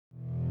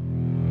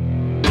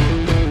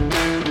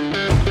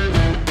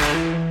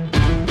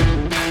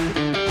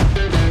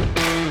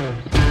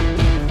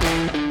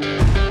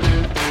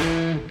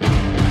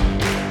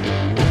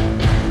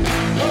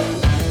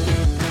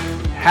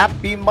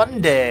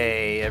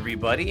Monday,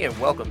 everybody, and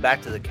welcome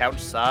back to the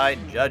Couchside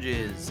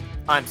Judges.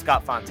 I'm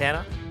Scott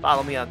Fontana.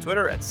 Follow me on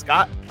Twitter at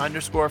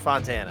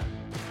Scott_Fontana.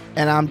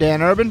 And I'm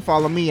Dan Urban.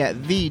 Follow me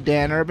at the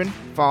Dan Urban.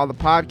 Follow the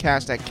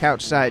podcast at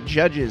Couchside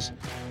Judges.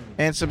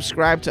 And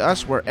subscribe to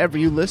us wherever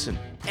you listen.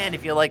 And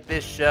if you like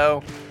this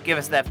show, give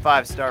us that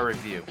 5-star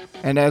review.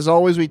 And as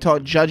always, we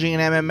talk judging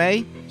and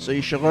MMA, so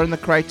you should learn the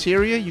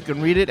criteria. You can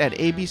read it at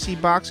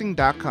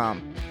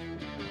abcboxing.com.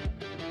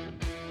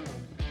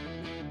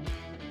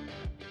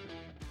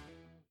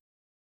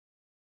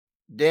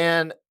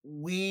 Dan,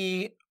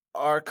 we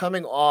are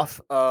coming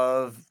off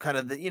of kind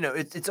of the,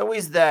 it's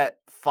always that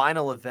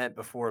final event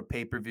before a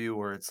pay-per-view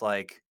where it's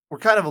like, we're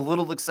kind of a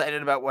little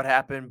excited about what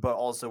happened, but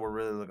also we're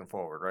really looking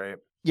forward, right?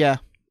 Yeah,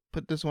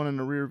 put this one in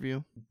the rear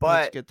view.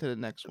 Let's get to the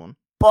next one.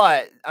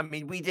 But, I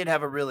mean, we did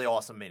have a really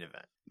awesome main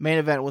event. Main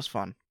event was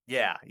fun.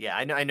 Yeah.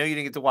 I know you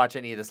didn't get to watch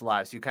any of this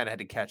live, so you kind of had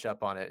to catch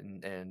up on it.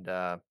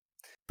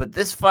 But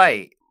this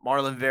fight,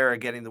 Marlon Vera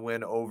getting the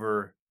win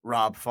over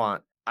Rob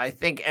Font, I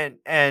think,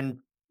 and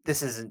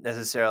this isn't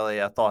necessarily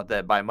a thought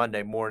that by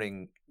Monday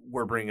morning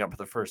we're bringing up for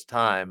the first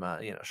time.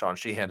 Sean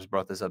Sheehan has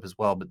brought this up as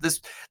well. But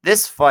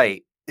this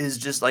fight is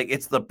just like,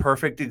 it's the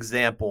perfect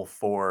example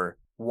for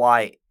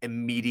why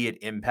immediate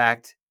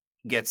impact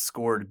gets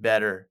scored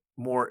better,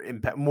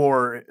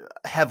 more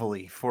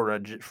heavily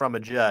from a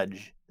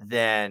judge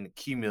than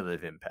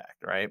cumulative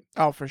impact, right?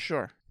 Oh, for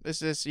sure.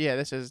 This is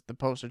the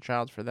poster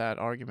child for that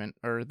argument,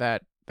 or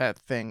that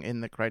thing in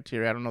the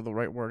criteria. I don't know the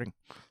right wording,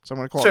 so I'm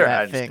going to call it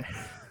that thing.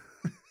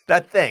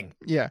 That thing.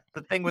 Yeah.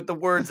 The thing with the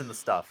words and the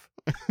stuff.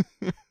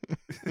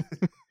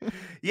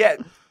 Yeah.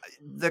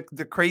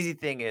 The crazy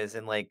thing is,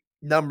 and like,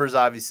 numbers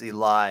obviously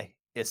lie,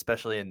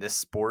 especially in this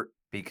sport,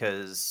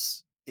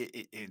 because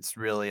it's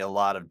really a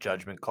lot of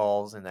judgment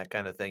calls and that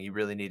kind of thing. You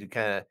really need to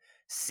kind of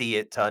see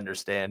it to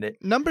understand it.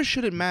 Numbers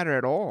shouldn't matter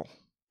at all.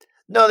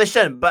 No, they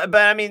shouldn't. But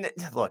I mean,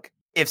 look,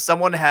 if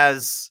someone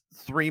has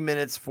 3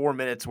 minutes, 4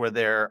 minutes where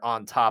they're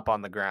on top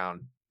on the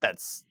ground,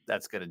 that's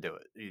going to do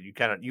it.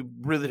 You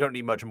really don't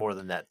need much more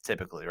than that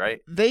typically, right?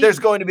 There's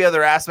going to be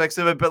other aspects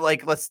of it, but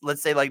like let's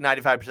say like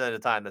 95% of the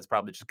time that's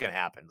probably just going to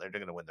happen. They're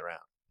going to win the round.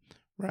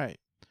 Right.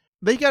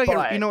 They got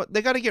to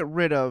they got to get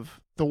rid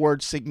of the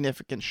word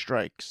significant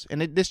strikes.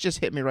 And this just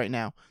hit me right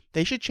now.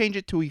 They should change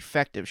it to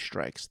effective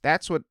strikes.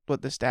 That's what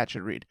the stat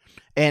should read.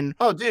 And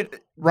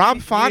Rob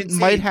Font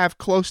might have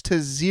close to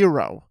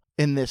 0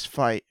 in this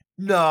fight.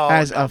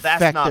 As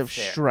effective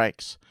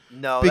strikes.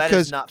 No, because that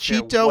is not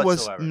fair Chito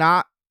was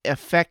not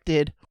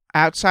affected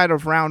outside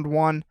of round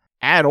 1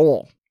 at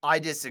all. I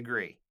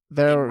disagree.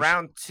 In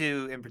round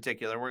 2 in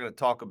particular, we're going to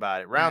talk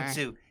about it. Round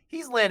 2,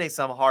 he's landing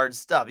some hard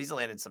stuff. He's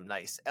landing some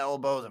nice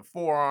elbows and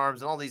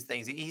forearms and all these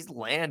things. He's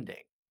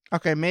landing.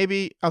 Okay,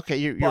 maybe. Okay,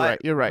 you're right.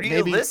 You're right.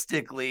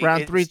 Realistically, maybe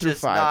round 3 through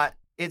 5.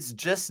 It's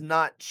just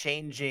not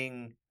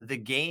changing the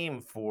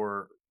game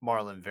for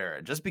Marlon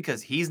Vera. Just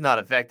because he's not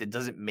affected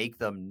doesn't make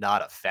them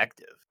not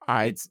effective.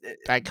 I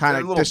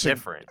kind of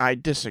different. I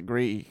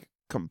disagree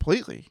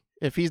completely.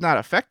 If he's not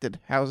affected,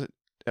 how is it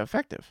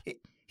effective?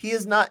 He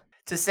is not.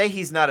 To say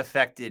he's not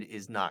affected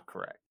is not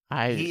correct.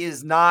 He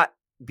is not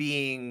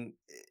being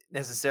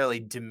necessarily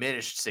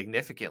diminished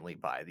significantly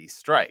by these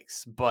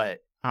strikes, but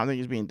I don't think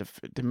he's being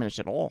diminished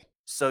at all.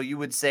 So you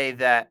would say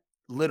that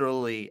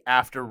literally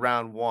after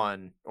round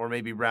 1 or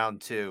maybe round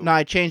 2. No,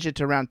 I changed it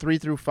to round 3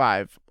 through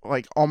 5,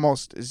 like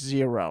almost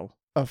 0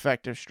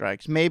 effective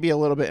strikes. Maybe a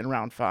little bit in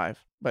round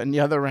 5, but in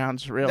the other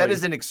rounds, really. That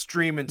is an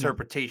extreme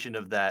interpretation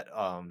of that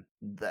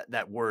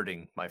that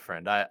wording, my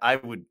friend. I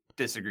would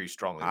disagree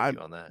strongly with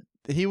you on that.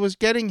 He was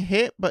getting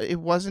hit, but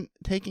it wasn't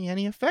taking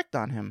any effect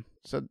on him.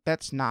 So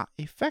that's not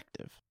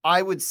effective.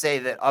 I would say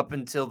that up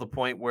until the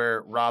point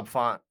where Rob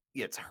Font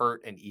gets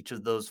hurt in each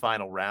of those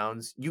final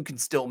rounds, you can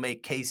still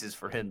make cases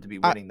for him to be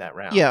winning that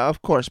round. Yeah,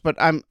 of course. But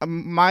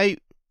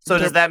So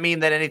does that mean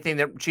that anything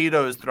that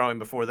Chito is throwing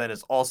before then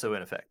is also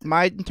ineffective?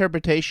 My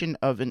interpretation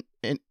of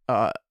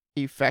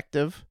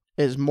effective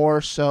is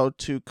more so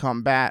to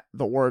combat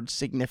the word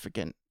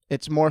significant.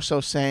 It's more so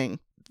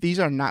saying these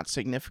are not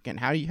significant.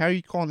 How are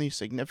you calling these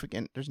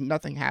significant? There's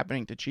nothing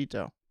happening to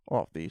Chito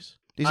off these.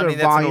 These are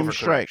volume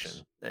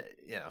strikes.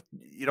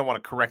 You don't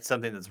want to correct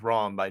something that's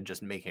wrong by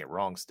just making it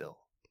wrong still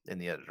in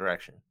the other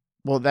direction.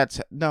 Well,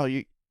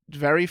 you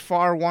very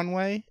far one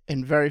way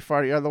and very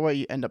far the other way,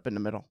 you end up in the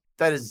middle.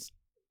 That is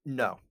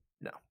no.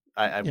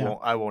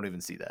 I won't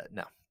even see that.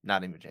 No,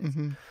 not even a chance.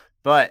 Mm-hmm.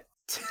 But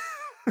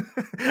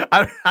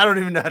I don't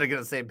even know how to get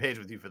on the same page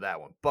with you for that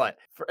one. But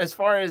as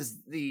far as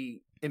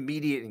the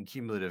immediate and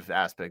cumulative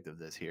aspect of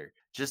this here,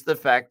 just the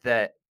fact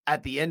that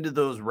at the end of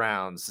those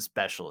rounds,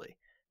 especially,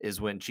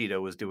 is when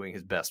Chito was doing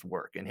his best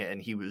work,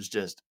 and he was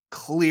just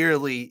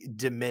clearly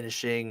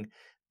diminishing,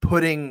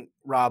 putting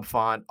Rob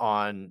Font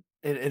in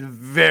a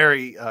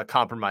very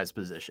compromised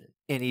position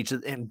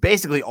in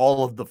basically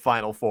all of the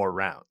final 4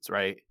 rounds,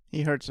 right?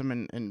 He hurts him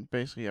in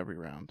basically every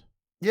round.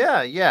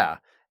 Yeah.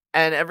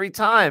 And every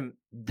time,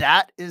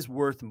 that is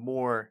worth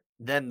more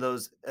than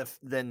those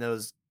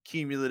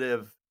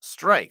cumulative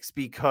strikes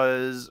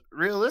because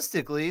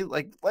realistically,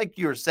 like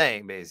you were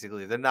saying,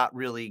 basically, they're not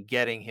really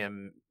getting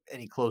him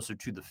any closer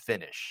to the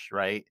finish,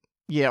 right?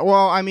 Yeah,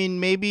 well, I mean,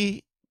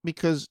 maybe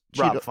because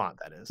Rob Font,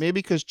 that is.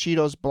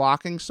 Cheeto's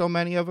blocking so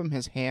many of them,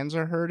 his hands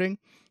are hurting.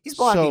 He's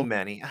blocking So,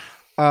 many.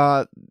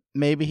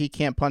 maybe he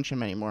can't punch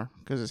him anymore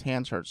because his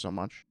hands hurt so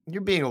much.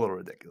 You're being a little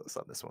ridiculous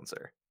on this one,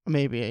 sir.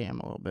 Maybe I am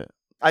a little bit.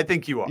 I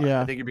think you are. I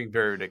Yeah. think you're being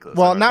very ridiculous.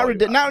 Well,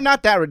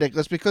 not that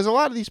ridiculous because a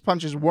lot of these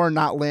punches were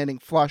not landing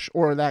flush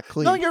or that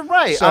clean. No, you're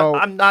right. So,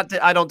 I'm not.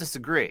 I don't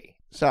disagree.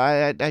 So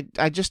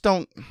I just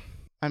don't.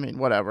 I mean,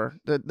 whatever.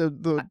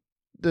 The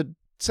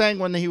saying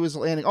when he was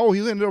landing, oh,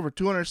 he landed over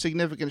 200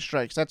 significant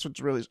strikes. That's what's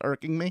really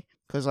irking me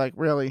because, like,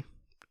 really,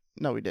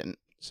 no, he didn't.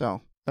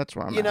 So that's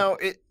where I'm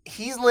at.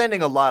 He's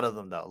landing a lot of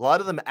them though. A lot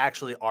of them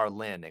actually are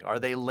landing. Are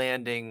they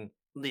landing,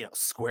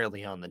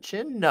 squarely on the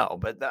chin? No,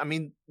 but I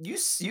mean,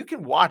 you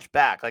can watch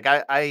back. Like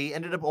I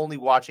ended up only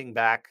watching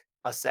back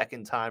a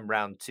second time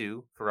round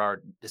 2 for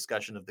our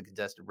discussion of the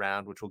contested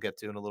round, which we'll get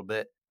to in a little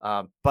bit.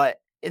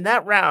 But in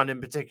that round in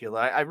particular,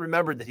 I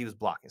remembered that he was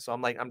blocking. So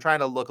I'm trying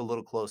to look a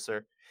little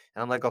closer.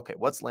 And I'm like, okay,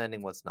 what's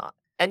landing, what's not?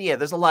 And yeah,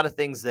 there's a lot of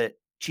things that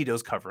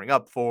Cheeto's covering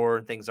up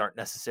for. Things aren't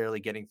necessarily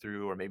getting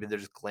through, or maybe they're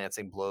just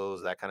glancing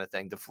blows, that kind of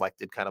thing,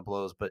 deflected kind of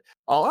blows. But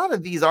a lot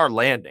of these are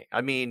landing.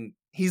 I mean,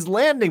 he's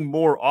landing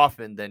more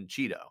often than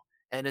Cheeto.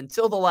 And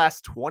until the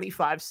last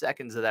 25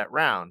 seconds of that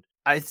round,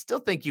 I still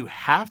think you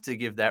have to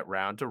give that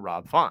round to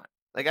Rob Font.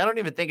 Like, I don't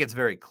even think it's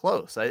very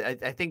close. I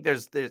think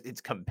there's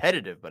it's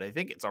competitive, but I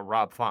think it's a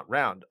Rob Font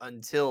round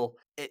until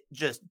it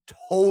just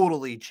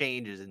totally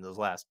changes in those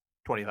last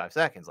 25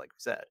 seconds, like we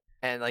said.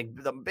 And like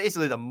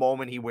basically the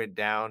moment he went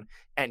down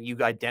and you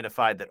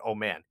identified that, oh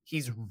man,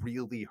 he's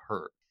really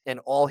hurt.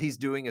 And all he's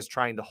doing is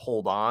trying to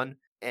hold on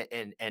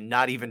and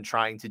not even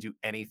trying to do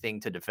anything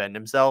to defend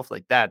himself.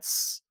 Like that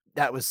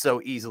was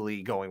so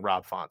easily going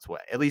Rob Font's way,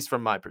 at least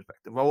from my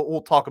perspective.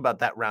 We'll talk about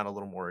that round a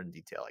little more in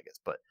detail, I guess.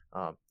 But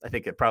I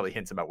think it probably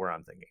hints about where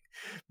I'm thinking.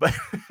 But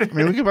I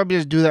mean, we could probably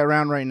just do that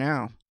round right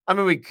now. I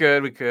mean, we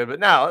could, but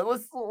now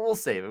we'll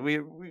save it.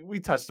 We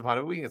touched upon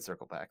it. We can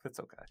circle back. That's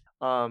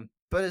okay.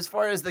 But as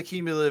far as the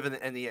cumulative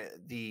and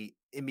the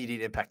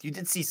immediate impact, you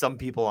did see some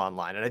people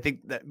online, and I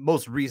think that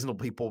most reasonable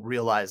people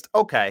realized,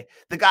 okay,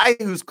 the guy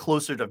who's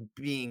closer to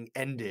being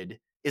ended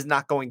is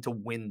not going to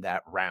win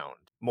that round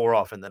more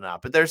often than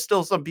not. But there's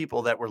still some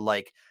people that were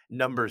like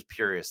numbers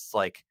purists,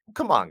 like,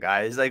 come on,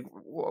 guys, like,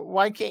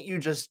 why can't you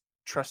just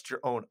trust your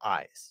own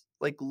eyes?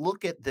 Like,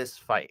 look at this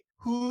fight.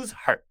 Who's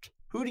hurt?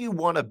 Who do you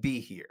want to be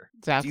here?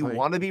 Exactly. Do you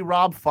want to be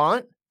Rob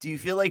Font? Do you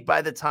feel like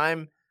by the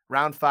time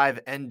round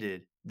 5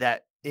 ended,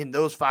 that in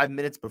those 5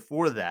 minutes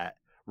before that,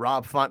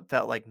 Rob Font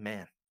felt like,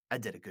 man, I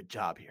did a good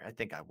job here. I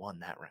think I won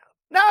that round.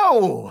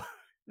 No.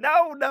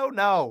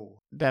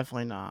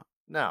 Definitely not.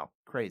 No,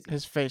 crazy.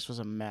 His face was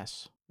a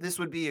mess. This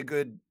would be a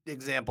good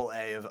example,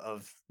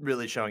 of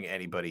really showing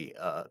anybody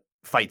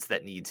fights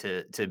that need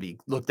to be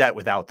looked at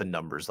without the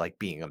numbers, like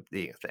being a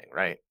thing,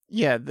 right?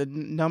 Yeah, the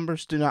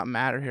numbers do not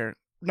matter here.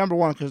 Number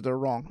one, because they're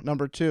wrong.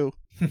 Number two,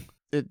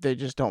 they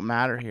just don't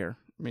matter here.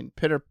 I mean,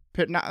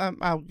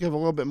 I'll give a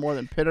little bit more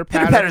than pitter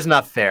patter. Pitter patter's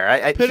not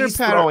fair. He's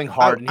throwing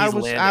hard and he's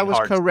landing hard. I was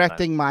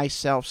correcting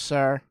myself,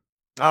 sir.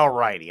 All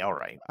right.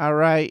 All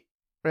right,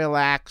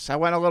 relax. I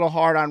went a little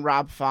hard on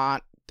Rob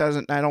Font.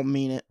 I don't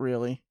mean it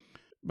really,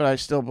 but I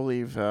still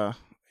believe he missed.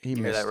 You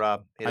hear that,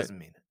 Rob? He doesn't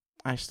mean it.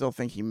 I still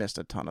think he missed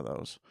a ton of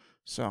those.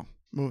 So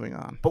moving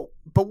on.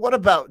 But what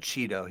about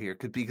Cheeto here?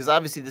 Because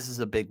obviously this is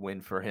a big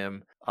win for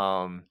him.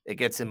 It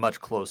gets him much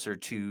closer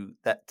to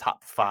that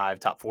top 5,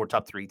 top 4,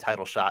 top 3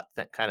 title shot,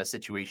 that kind of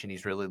situation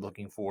he's really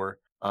looking for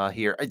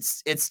here.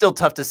 It's still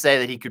tough to say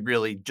that he could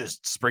really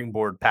just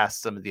springboard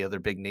past some of the other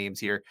big names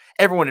here.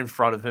 Everyone in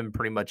front of him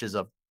pretty much is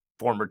a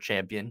former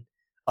champion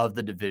of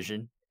the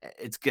division.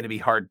 It's going to be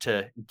hard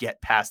to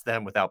get past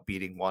them without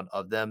beating one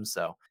of them.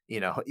 So,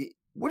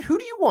 who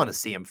do you want to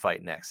see him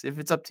fight next? If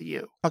it's up to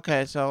you.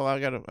 Okay, so I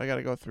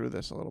gotta go through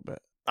this a little bit.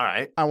 All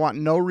right. I want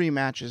no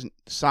rematches.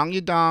 Song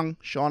Yadong,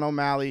 Sean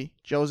O'Malley,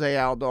 Jose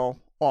Aldo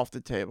off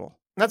the table.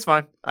 That's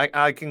fine.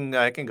 I can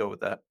go with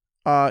that.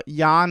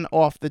 Jan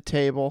off the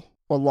table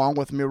along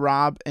with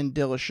Mirab and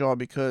Dillashaw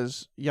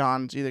because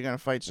Jan's either gonna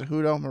fight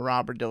Cejudo,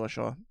 Mirab, or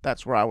Dillashaw.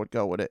 That's where I would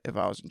go with it if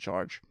I was in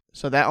charge.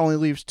 So that only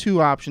leaves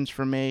 2 options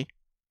for me,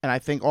 and I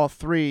think all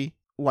 3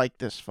 like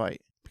this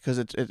fight because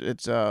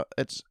it's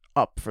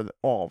up for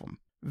all of them.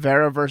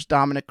 Vera versus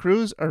Dominic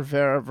Cruz or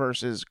Vera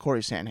versus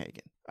Corey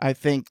Sandhagen. I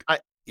think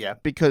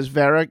because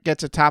Vera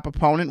gets a top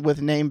opponent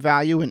with name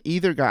value in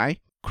either guy.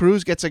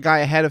 Cruz gets a guy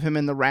ahead of him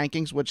in the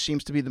rankings, which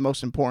seems to be the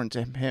most important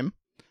to him.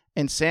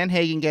 And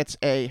Sandhagen gets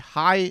a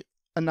high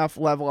enough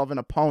level of an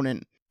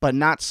opponent, but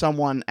not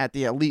someone at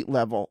the elite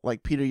level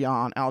like Peter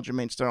Yan,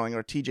 Aljamain Sterling,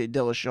 or TJ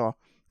Dillashaw.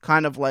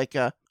 Kind of like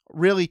a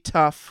really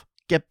tough,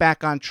 get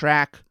back on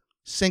track,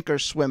 sink or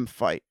swim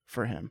fight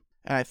for him.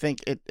 And I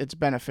think it's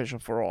beneficial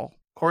for all.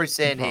 Corey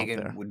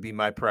Sandhagen would be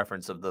my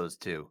preference of those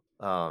 2.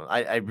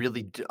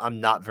 I'm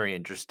not very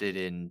interested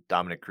in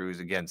Dominic Cruz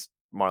against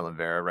Marlon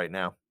Vera right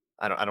now.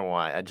 I don't know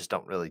why. I just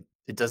don't really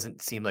It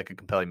doesn't seem like a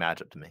compelling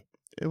matchup to me.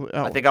 I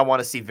Oh, think I want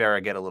to see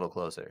Vera get a little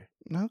closer.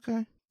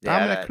 okay.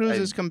 Dominic Yeah, Cruz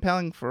is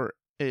compelling for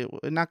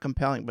not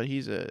compelling, but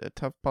he's a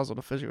tough puzzle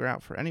to figure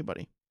out for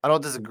anybody. I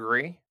don't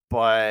disagree,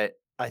 but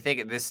I think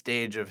at this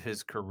stage of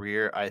his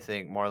career, I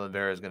think Marlon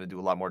Vera is going to do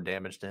a lot more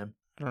damage to him.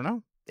 I don't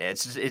know. Yeah,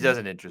 it's just, it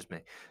doesn't interest me.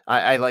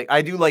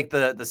 I do like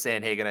the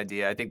Sandhagen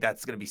idea. I think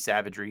that's going to be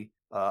savagery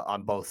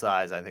on both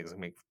sides. I think it's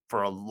going to make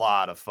for a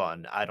lot of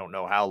fun. I don't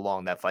know how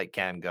long that fight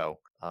can go,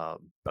 but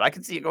I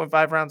can see it going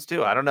 5 rounds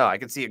too. I don't know. I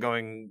can see it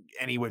going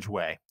any which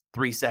way.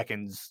 3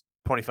 seconds,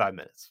 25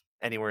 minutes,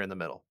 anywhere in the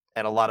middle,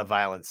 and a lot of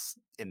violence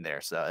in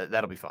there. So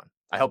that'll be fun.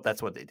 I hope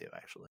that's what they do.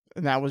 Actually,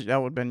 And that would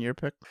have been your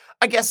pick.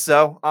 I guess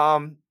so.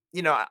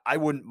 I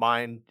wouldn't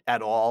mind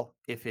at all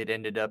if it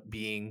ended up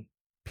being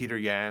Peter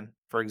Yan,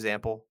 for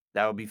example.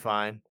 That would be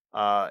fine.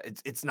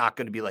 It's not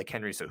going to be like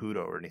Henry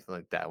Cejudo or anything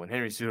like that. When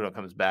Henry Cejudo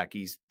comes back,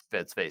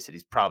 let's face it,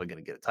 he's probably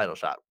going to get a title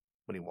shot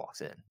when he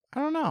walks in. I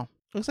don't know.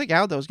 Looks like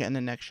Aldo's getting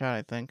the next shot,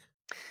 I think.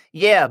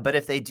 Yeah, but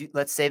if they do,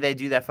 let's say they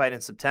do that fight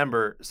in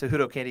September,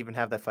 Cejudo can't even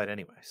have that fight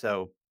anyway.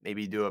 So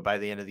maybe do it by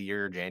the end of the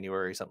year,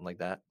 January, something like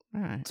that.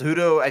 All right.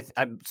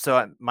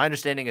 Cejudo, my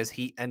understanding is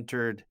he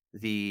entered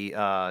the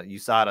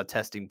USADA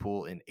testing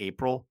pool in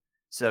April.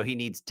 So he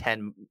needs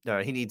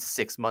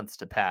 6 months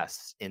to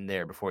pass in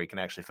there before he can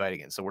actually fight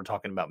again. So we're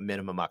talking about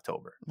minimum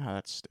October. No,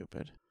 that's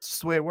stupid. It's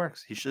just the way it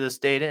works. He should have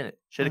stayed in it.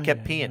 Should have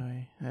kept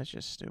peeing. That's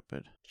just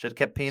stupid. Should have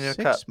kept peeing in a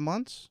cup. 6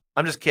 months?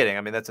 I'm just kidding.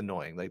 I mean, that's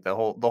annoying. Like the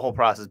whole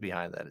process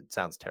behind that, it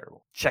sounds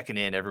terrible. Checking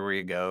in everywhere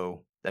you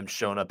go, them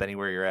showing up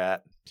anywhere you're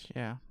at.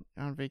 Yeah,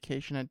 on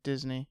vacation at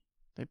Disney,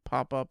 they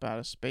pop up out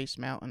of Space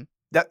Mountain.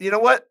 You know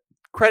what?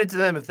 Credit to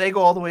them if they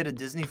go all the way to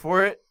Disney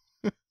for it.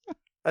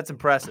 That's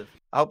impressive.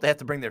 I hope they have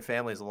to bring their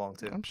families along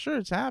too. I'm sure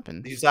it's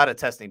happened. The USADA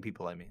testing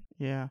people, I mean.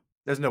 Yeah.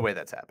 There's no way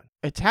that's happened.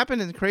 It's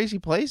happened in crazy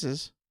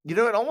places. You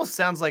know, it almost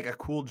sounds like a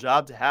cool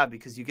job to have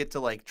because you get to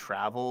like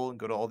travel and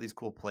go to all these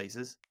cool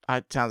places.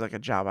 It sounds like a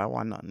job I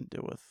want nothing to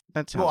do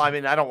with. Well, I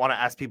mean, I don't want to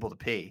ask people to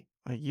pee.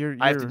 Like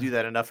I have to do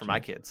that enough for my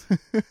kids.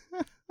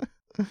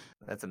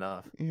 That's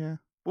enough. Yeah.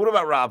 What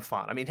about Rob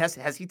Font? I mean,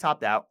 has he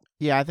topped out?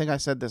 Yeah, I think I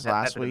said this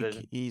last week.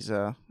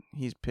 division?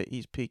 He's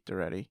peaked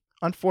already.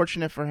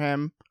 Unfortunate for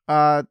him.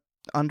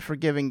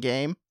 Unforgiving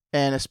game,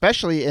 and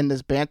especially in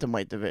this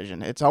bantamweight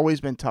division, it's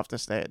always been tough to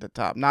stay at the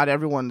top. Not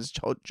everyone's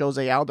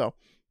Jose Aldo,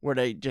 where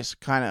they just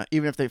kind of,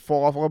 even if they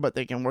fall off a little bit,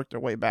 they can work their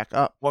way back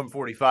up.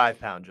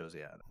 145-pound Jose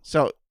Aldo.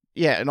 So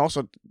yeah, and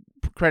also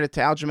credit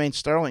to Aljamain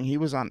Sterling. He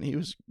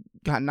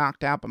got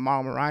knocked out by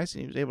Marlon Moraes,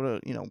 and he was able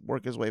to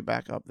work his way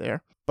back up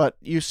there. But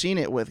you've seen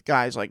it with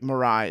guys like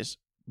Moraes,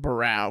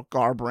 Barao,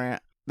 Garbrandt.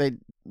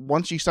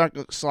 Once you start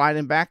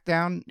sliding back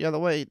down the other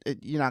way,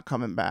 you're not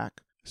coming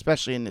back.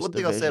 Especially in this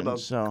division.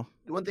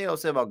 One thing I'll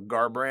say about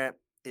Garbrandt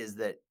is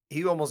that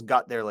he almost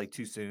got there like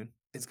too soon.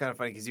 It's kind of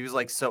funny because he was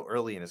like so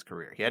early in his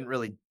career. He hadn't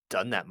really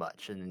done that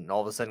much, and all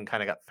of a sudden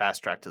kind of got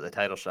fast tracked to the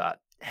title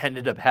shot.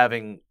 Ended up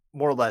having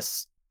more or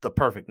less the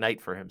perfect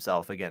night for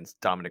himself against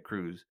Dominic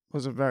Cruz. It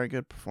was a very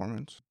good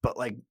performance. But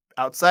like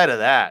outside of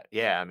that,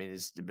 yeah, I mean,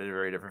 he's been a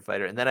very different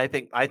fighter. And then I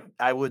think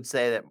I would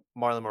say that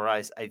Marlon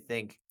Moraes, I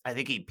think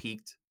he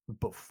peaked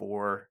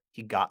before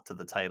he got to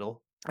the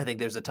title. I think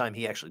there's a time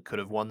he actually could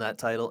have won that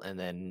title and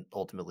then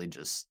ultimately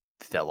just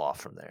fell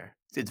off from there.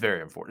 It's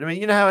very unfortunate. I mean,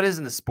 you know how it is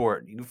in the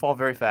sport. You can fall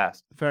very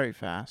fast. Very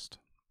fast.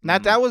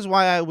 That was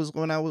why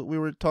we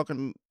were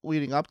talking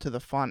leading up to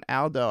the Font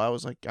Aldo, I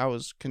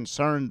was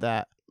concerned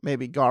that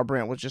maybe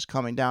Garbrandt was just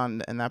coming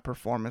down and that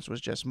performance was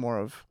just more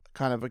of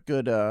kind of a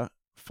good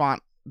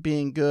Font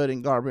being good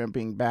and Garbrandt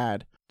being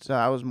bad. So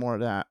I was more of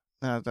that.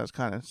 That's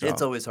kind of... So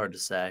it's always hard to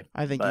say.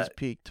 I think he's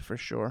peaked for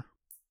sure.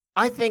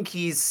 I think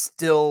he's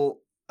still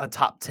a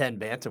top 10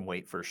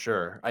 bantamweight for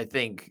sure. I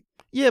think.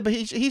 Yeah, but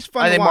he's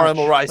fun. I think Marlon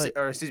Moraes,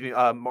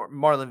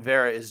 Marlon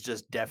Vera is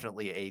just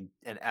definitely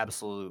an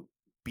absolute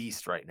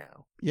beast right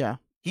now. Yeah,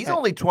 he's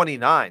only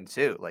 29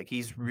 too. Like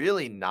he's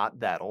really not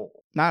that old.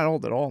 Not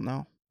old at all.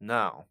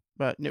 No.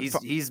 But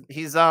he's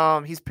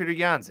Peter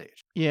Yan's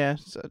age. Yeah,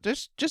 so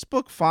just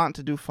book Font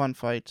to do fun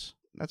fights.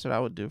 That's what I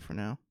would do for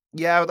now.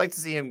 Yeah, I would like to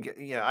see him.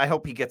 I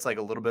hope he gets like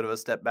a little bit of a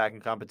step back in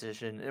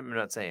competition. I'm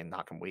not saying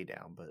knock him way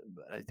down, but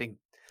I think.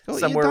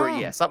 Somewhere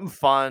where, something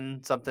fun,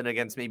 something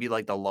against maybe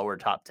like the lower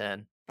top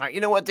 10. All right, you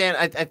know what, Dan?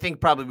 I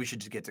think probably we should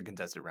just get to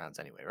contested rounds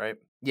anyway, right?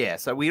 Yeah,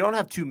 so we don't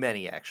have too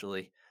many,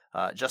 actually.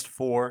 Just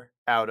 4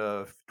 out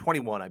of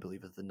 21, I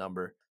believe, is the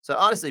number. So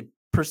honestly,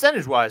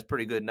 percentage-wise,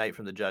 pretty good night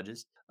from the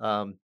judges.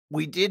 We're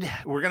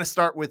going to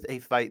start with a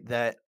fight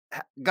that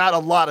got a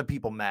lot of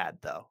people mad,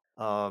 though.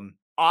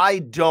 I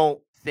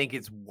don't think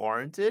it's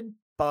warranted.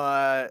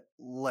 But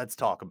let's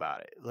talk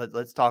about it.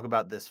 Let's talk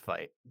about this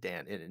fight,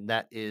 Dan. And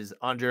that is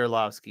Andrei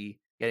Arlovski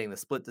getting the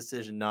split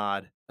decision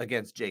nod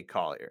against Jake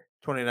Collier.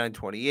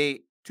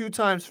 29-28, 2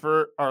 times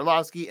for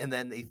Arlovski, and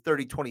then the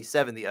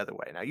 30-27 the other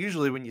way. Now,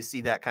 usually when you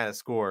see that kind of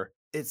score,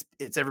 it's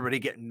everybody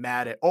getting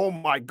mad at, oh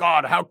my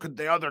God, how could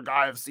the other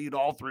guy have seen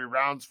all 3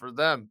 rounds for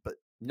them? But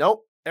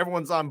nope,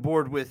 everyone's on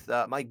board with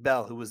Mike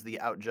Bell, who was the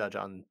out judge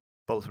on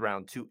both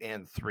round 2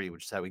 and 3,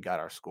 which is how we got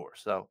our score.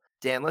 So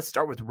Dan, let's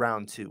start with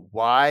round 2.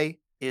 Why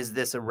is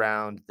this a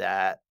round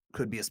that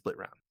could be a split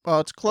round? Well,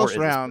 it's close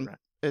Or is it a split round. round?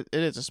 It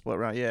is a split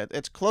round. Yeah,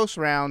 it's close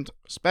round,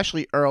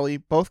 especially early.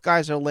 Both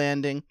guys are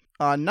landing.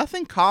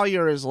 Nothing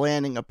Collier is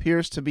landing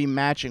appears to be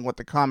matching what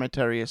the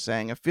commentary is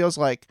saying. It feels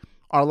like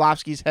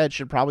Arlovsky's head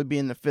should probably be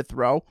in the 5th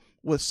row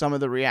with some of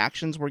the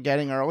reactions we're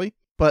getting early.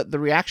 But the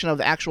reaction of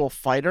the actual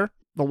fighter,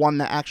 the one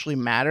that actually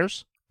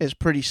matters, is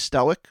pretty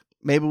stoic.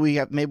 Maybe we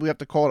have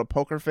to call it a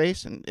poker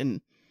face,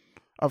 and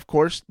of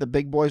course the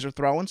big boys are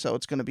throwing, so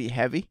it's going to be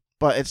heavy.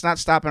 But it's not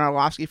stopping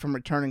Arlovsky from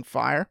returning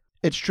fire.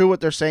 It's true what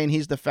they're saying.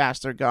 He's the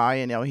faster guy,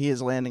 and he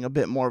is landing a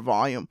bit more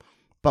volume.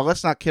 But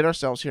let's not kid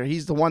ourselves here.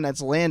 He's the one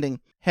that's landing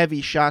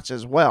heavy shots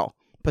as well.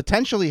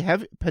 Potentially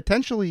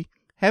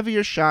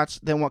heavier shots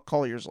than what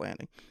Collier's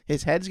landing.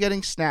 His head's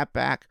getting snapped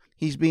back.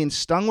 He's being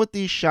stung with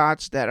these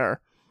shots that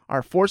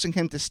are forcing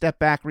him to step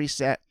back,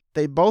 reset.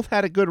 They both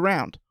had a good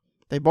round.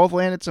 They both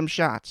landed some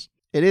shots.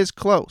 It is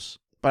close,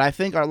 but I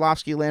think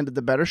Arlovsky landed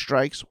the better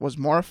strikes, was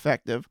more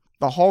effective.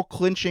 The whole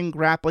clinching,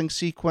 grappling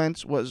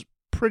sequence was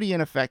pretty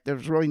ineffective.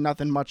 There's really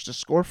nothing much to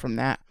score from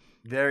that.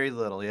 Very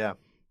little, yeah.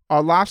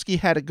 Arlovsky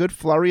had a good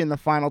flurry in the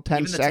final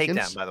 10 Even the seconds.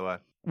 takedown, by the way.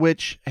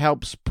 Which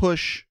helps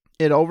push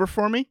it over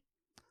for me.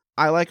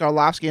 I like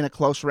Arlovsky in a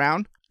close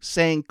round.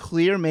 Saying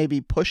clear, maybe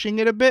pushing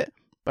it a bit,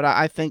 but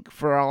I think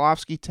for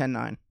Arlovsky,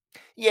 10-9.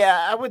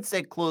 Yeah, I would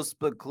say close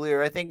but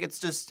clear. I think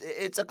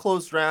it's a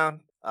close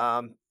round.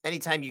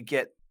 Anytime you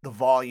get the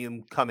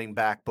volume coming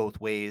back both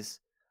ways,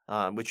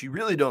 which you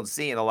really don't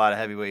see in a lot of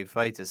heavyweight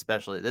fights,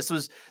 especially. This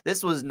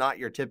was not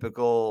your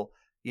typical,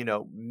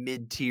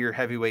 mid-tier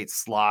heavyweight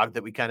slog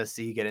that we kind of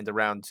see get into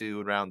round 2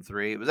 and round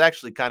 3. It was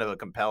actually kind of a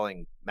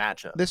compelling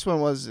matchup. This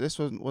one was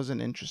an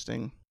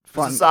interesting,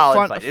 fun, it was a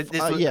solid fight. I don't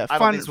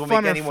think this will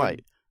make anyone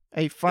fight.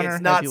 A funner.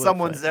 It's not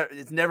someone's. Fight.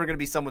 It's never going to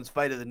be someone's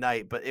fight of the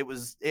night. But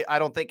I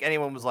don't think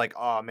anyone was like,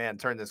 "Oh man,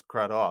 turn this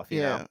crud off."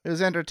 You know? It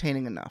was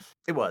entertaining enough.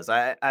 It was.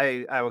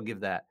 I will give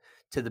that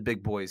to the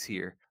big boys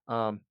here.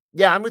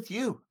 Yeah, I'm with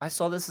you. I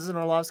saw this as an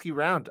Arlovsky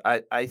round.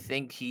 I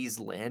think he's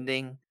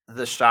landing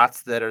the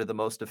shots that are the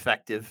most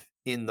effective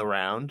in the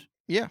round.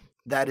 Yeah,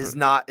 that is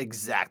not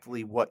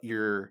exactly what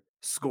you're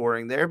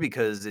scoring there,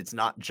 because it's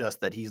not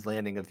just that he's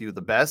landing a few of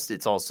the best.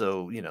 It's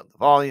also the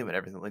volume and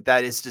everything like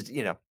that. It's just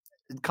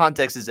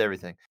context is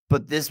everything.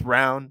 But this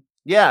round,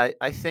 yeah,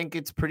 I think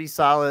it's pretty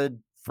solid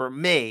for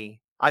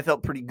me. I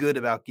felt pretty good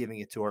about giving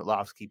it to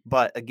Arlovsky.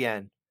 But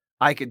again,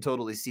 I could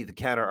totally see the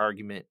counter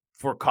argument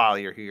for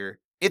Collier here.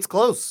 It's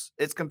close.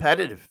 It's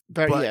competitive.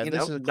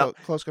 This is a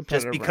close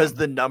competitive just because round.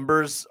 The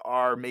numbers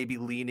are maybe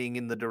leaning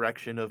in the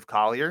direction of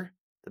Collier,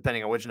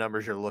 depending on which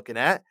numbers you're looking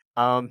at.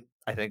 I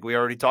think we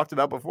already talked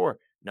about before.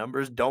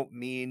 Numbers don't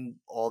mean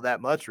all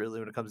that much, really,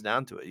 when it comes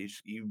down to it.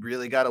 You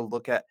really got to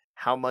look at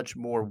how much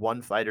more one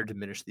fighter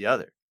diminished the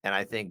other. And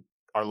I think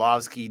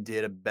Arlovsky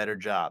did a better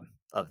job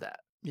of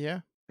that. Yeah.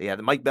 But yeah,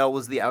 the Mike Bell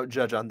was the out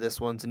judge on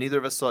this one. So neither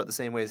of us saw it the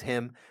same way as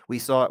him. We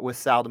saw it with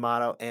Sal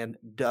D'Amato and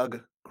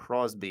Doug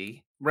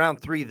Crosby.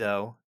 Round 3,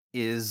 though,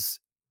 is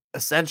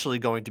essentially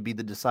going to be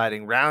the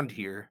deciding round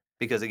here.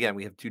 Because, again,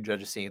 we have 2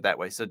 judges seeing it that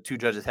way. So 2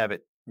 judges have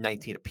it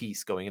 19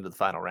 apiece going into the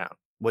final round.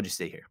 What'd you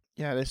see here?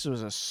 Yeah, this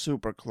was a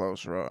super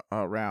close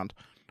round.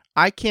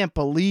 I can't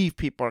believe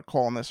people are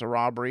calling this a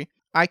robbery.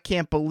 I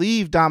can't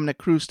believe Dominic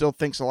Cruz still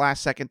thinks the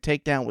last second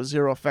takedown with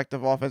zero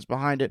effective offense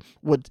behind it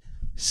would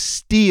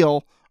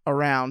steal a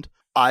round.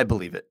 I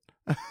believe it.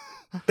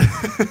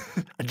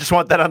 I just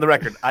want that on the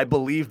record. I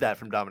believe that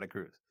from Dominic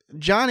Cruz.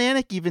 John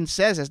Anik even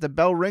says as the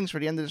bell rings for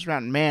the end of this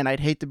round, man,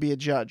 I'd hate to be a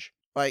judge.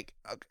 Like,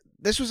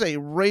 this was a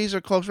razor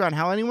close round.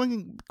 How anyone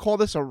can call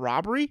this a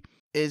robbery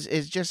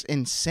is just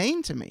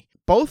insane to me.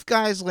 Both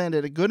guys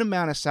landed a good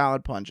amount of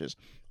solid punches.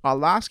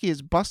 Arlovsky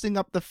is busting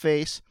up the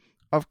face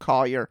of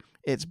Collier.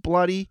 It's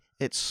bloody.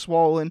 It's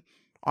swollen.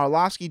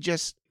 Arlovsky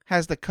just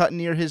has the cut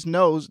near his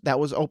nose that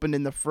was opened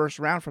in the first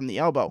round from the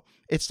elbow.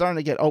 It's starting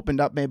to get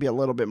opened up maybe a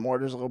little bit more.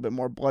 There's a little bit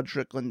more blood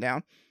trickling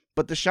down.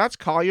 But the shots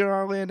Collier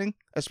are landing,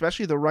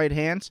 especially the right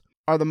hands,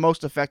 are the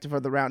most effective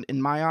of the round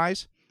in my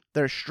eyes.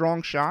 They're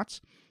strong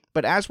shots.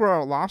 But as for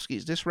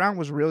Arlovsky's, this round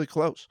was really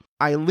close.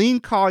 I lean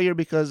Collier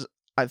because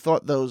I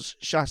thought those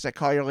shots that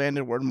Collier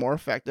landed were more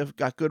effective.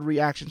 Got good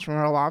reactions from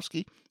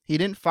Arlovsky. He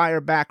didn't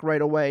fire back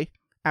right away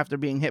after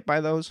being hit by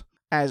those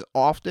as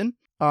often.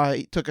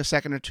 He took a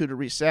second or two to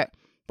reset.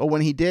 But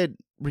when he did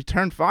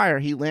return fire,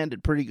 he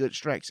landed pretty good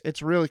strikes.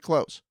 It's really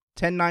close.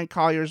 10-9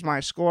 Collier is my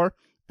score.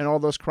 And all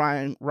those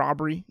crying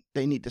robbery,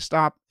 they need to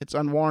stop. It's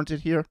unwarranted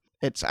here.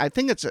 I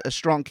think it's a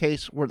strong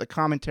case where the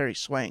commentary's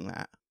swaying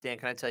that. Dan,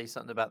 can I tell you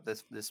something about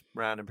this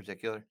round in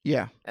particular?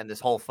 Yeah. And this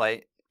whole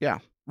fight? Yeah.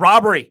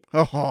 Robbery.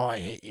 Oh, I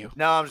hate you.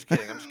 No, I'm just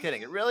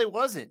kidding. It really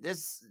wasn't.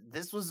 This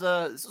was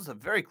a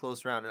very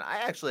close round, and I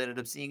actually ended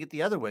up seeing it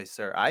the other way,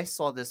 sir. I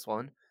saw this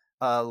one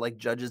like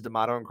judges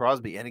D'Amato and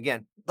Crosby, and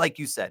again, like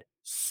you said,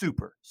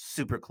 super,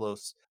 super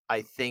close.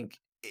 I think.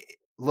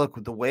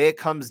 Look, the way it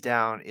comes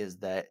down is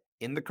that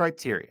in the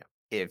criteria,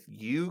 if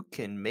you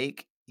can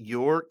make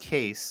your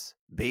case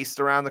based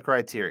around the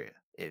criteria,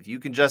 if you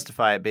can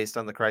justify it based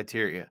on the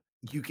criteria,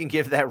 you can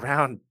give that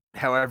round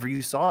however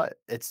you saw it.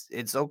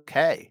 It's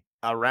okay.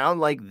 A round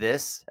like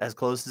this, as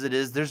close as it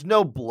is, there's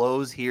no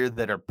blows here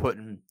that are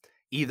putting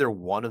either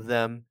one of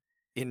them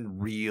in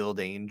real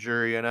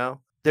danger, you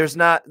know? There's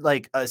not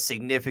like a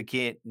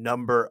significant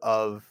number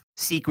of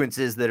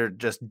sequences that are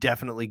just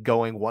definitely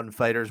going one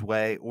fighter's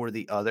way or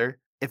the other.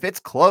 If it's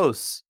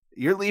close,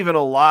 you're leaving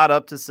a lot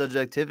up to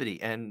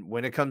subjectivity. And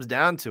when it comes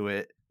down to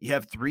it, you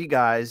have three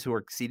guys who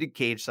are seated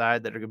cage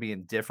side that are going to be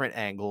in different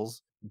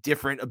angles,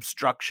 different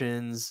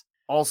obstructions,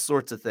 all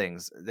sorts of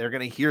things. They're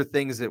going to hear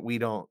things that we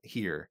don't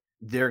hear.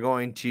 They're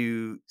going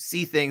to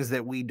see things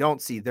that we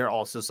don't see. They're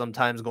also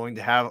sometimes going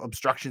to have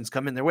obstructions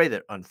come in their way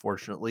that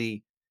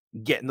unfortunately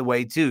get in the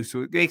way too.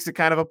 So it makes it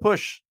kind of a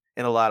push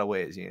in a lot of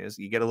ways. You know,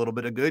 so you get a little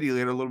bit of good, you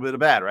get a little bit of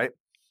bad, right?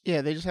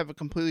 Yeah, they just have a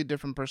completely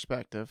different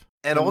perspective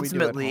And than we do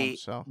at home. ultimately,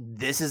 So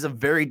this is a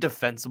very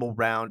defensible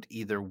round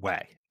either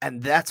way.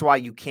 And that's why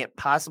you can't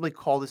possibly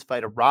call this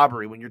fight a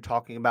robbery when you're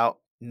talking about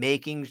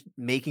making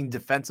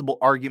defensible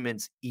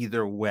arguments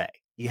either way.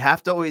 You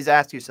have to always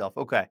ask yourself,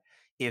 okay,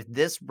 if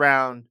this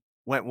round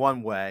went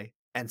one way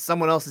and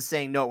someone else is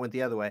saying no, it went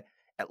the other way,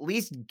 at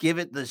least give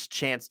it this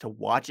chance to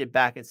watch it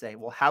back and say,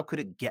 well, how could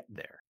it get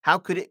there? How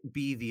could it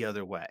be the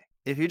other way?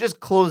 If you're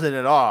just closing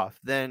it off,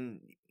 then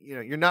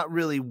you're not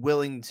really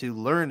willing to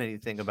learn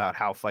anything about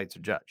how fights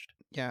are judged.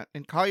 yeah,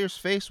 and Collier's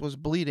face was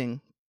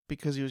bleeding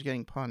because he was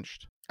getting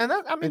punched. And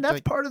that's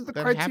like, part of the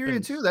that criteria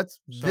happens. too. That's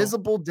So-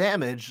 visible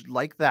damage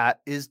like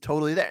that is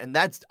totally there. And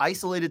that's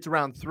isolated to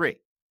round 3.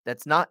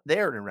 That's not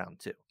there in round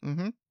 2.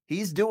 Mm-hmm.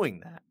 He's doing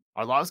that.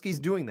 Arlovsky's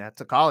doing that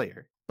to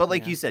Collier. But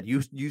like Yeah. you said,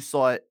 you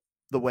saw it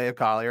the way of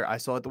Collier. I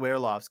saw it the way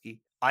of Arlovsky.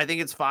 I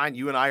think it's fine.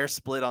 You and I are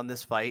split on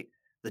this fight.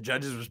 The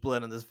judges were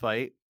split on this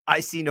fight. I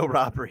see no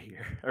robbery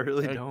here. I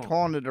really don't.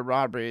 Calling it a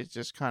robbery is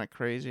just kind of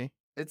crazy.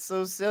 It's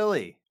so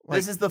silly.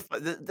 Like-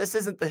 This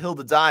isn't the hill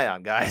to die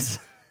on, guys.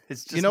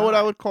 It's just what I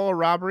not. would call a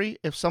robbery?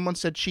 If someone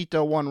said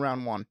Cheeto won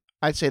round 1,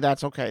 I'd say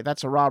that's okay.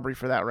 That's a robbery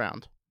for that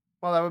round.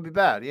 Well, that would be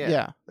bad. Yeah.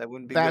 Yeah. That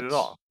wouldn't be good at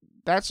all.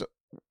 That's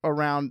a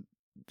round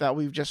that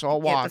we've just all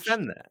You can't watched.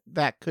 defend that.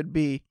 That could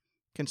be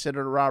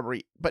considered a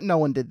robbery, but no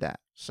one did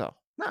that. So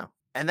No.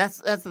 And that's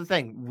the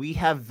thing. We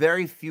have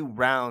very few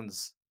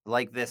rounds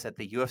like this at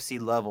the UFC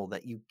level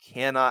that you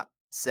cannot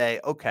say,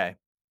 okay,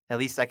 at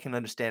least I can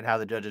understand how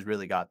the judges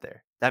really got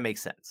there. That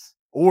makes sense.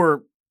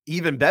 Or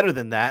even better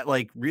than that,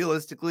 like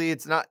realistically,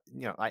 it's not,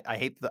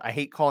 I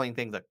hate calling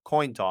things a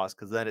coin toss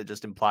because then it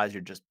just implies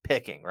you're just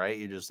picking, right?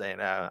 You're just saying,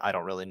 I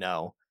don't really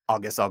know. I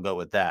guess I'll go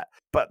with that.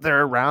 But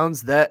there are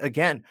rounds that,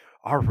 again,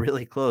 are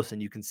really close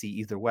and you can see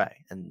either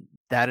way. And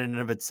that in and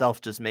of itself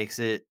just makes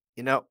it,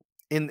 in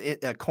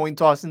a coin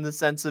toss in the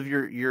sense of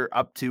you're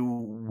up to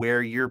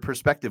where your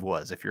perspective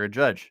was if you're a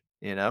judge,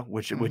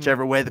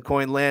 whichever way the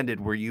coin landed,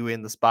 were you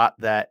in the spot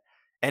that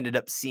ended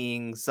up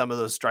seeing some of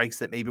those strikes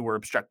that maybe were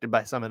obstructed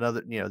by some of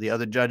the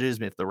other judges,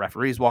 if the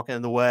referee's walking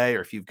in the way,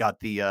 or if you've got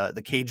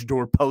the cage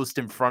door post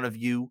in front of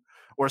you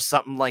or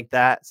something like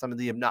that, some of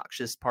the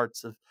obnoxious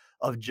parts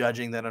of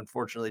judging that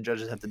unfortunately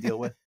judges have to deal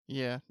with.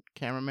 Yeah,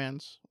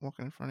 cameraman's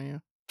walking in front of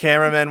you.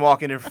 Cameramen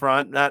walking in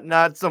front,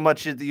 not so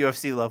much at the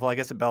UFC level, I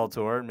guess at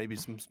Bellator and maybe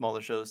some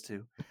smaller shows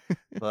too.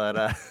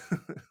 But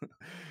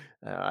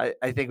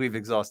I think we've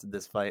exhausted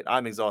this fight.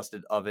 I'm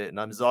exhausted of it, and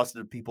I'm exhausted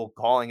of people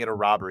calling it a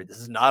robbery. This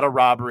is not a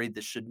robbery.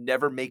 This should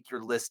never make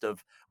your list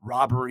of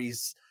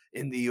robberies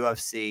in the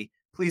UFC.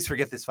 Please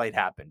forget this fight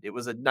happened. It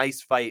was a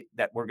nice fight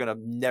that we're going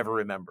to never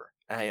remember.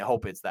 I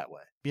hope it's that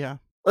way. Yeah.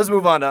 Let's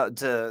move on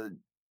to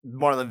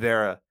Marlon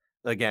Vera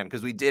again,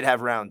 because we did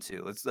have round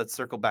 2. Let's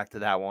circle back to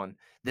that one.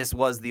 This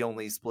was the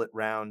only split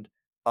round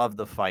of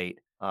the fight,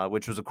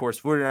 which was, of course,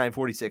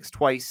 49-46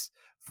 twice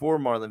for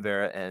Marlon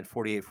Vera and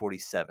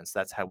 48-47. So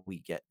that's how we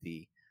get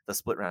the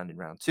split round in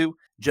round 2.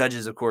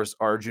 Judges, of course,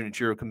 are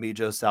Junichiro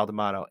Kamijo, Sal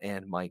D'Amato,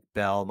 and Mike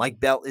Bell.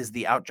 Mike Bell is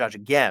the out judge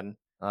again.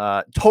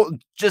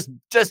 Just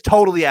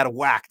totally out of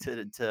whack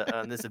to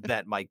on this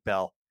event, Mike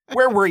Bell.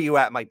 Where were you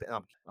at, Mike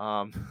Bell?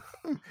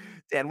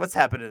 Dan, what's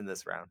happening in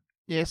this round?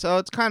 Yeah, so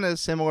it's kind of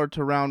similar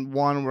to round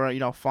 1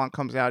 where, Font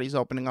comes out, he's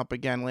opening up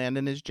again,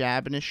 landing his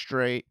jab and his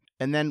straight.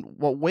 And then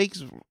what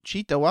wakes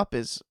Cheeto up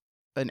is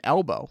an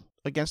elbow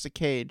against the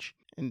cage.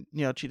 And,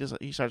 Cheeto,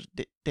 he starts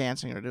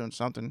dancing or doing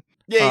something.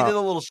 Yeah, he did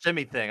a little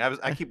shimmy thing.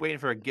 I keep waiting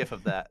for a gif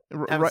of that.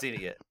 Haven't seen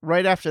it yet.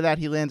 Right after that,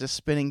 he lands a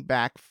spinning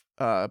back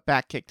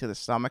kick to the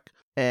stomach.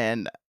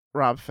 And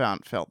Rob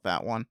felt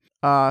that one.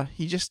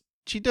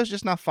 Cheeto's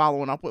just not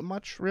following up with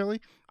much,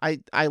 really.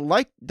 I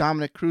like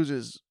Dominic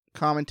Cruz's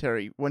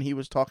commentary when he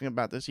was talking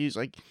about this. He's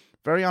like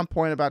very on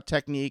point about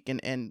technique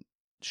and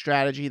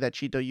strategy that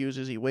Cheeto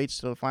uses. He waits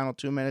till the final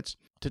 2 minutes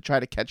to try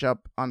to catch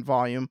up on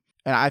volume,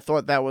 and I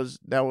thought that was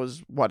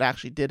what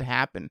actually did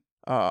happen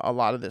a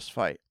lot of this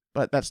fight.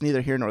 But that's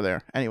neither here nor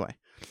there. Anyway,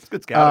 it's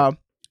good scouting.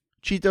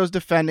 Cheeto's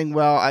defending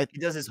well. He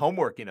does his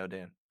homework,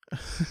 Dan.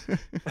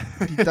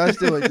 He does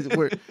do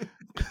it.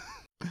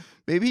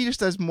 Maybe he just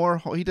does more.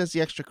 He does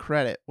the extra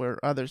credit where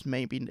others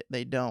maybe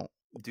they don't.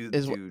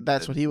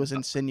 That's what he was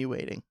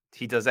insinuating.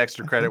 He does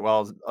extra credit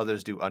while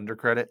others do under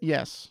credit.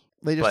 Yes.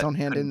 They just but don't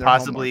hand in couldn't their homework.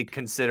 possibly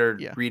consider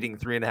Yeah. reading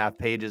 3.5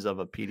 pages of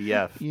a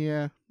PDF.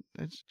 Yeah.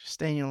 It's just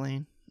stay in your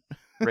lane.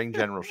 Ring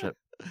generalship.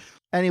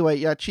 Anyway,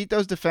 yeah,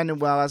 Cheeto's defending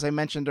well, as I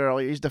mentioned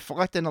earlier. He's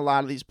deflecting a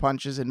lot of these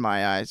punches in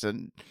my eyes,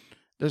 and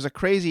there's a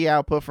crazy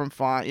output from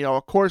Font.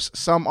 Of course,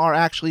 some are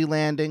actually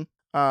landing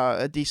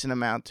a decent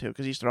amount too,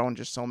 because he's throwing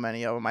just so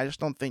many of them. I just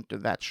don't think they're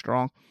that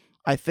strong.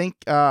 I think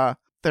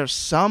there's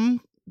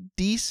some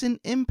decent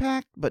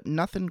impact, but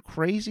nothing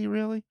crazy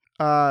really.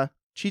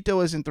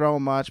 Cheeto isn't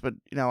throwing much, but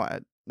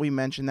we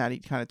mentioned that he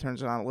kind of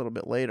turns it on a little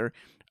bit later.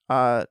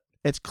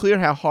 It's clear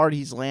how hard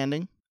he's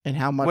landing. And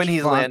how much when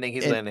he's Font, landing,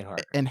 he's landing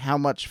hard. And how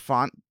much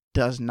Font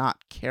does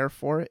not care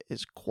for it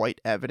is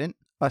quite evident.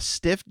 A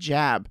stiff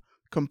jab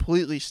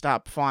completely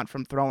stopped Font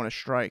from throwing a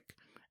strike.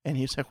 And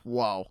he's like,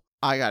 whoa,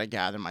 I got to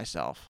gather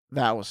myself.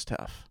 That was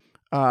tough.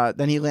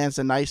 Then he lands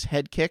a nice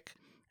head kick,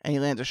 and he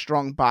lands a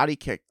strong body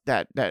kick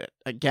that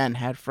again,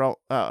 had Font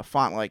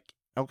like,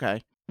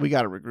 okay, we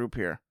got to regroup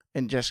here.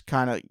 And just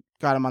kind of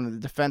got him on the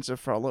defensive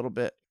for a little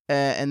bit.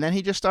 And then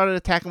he just started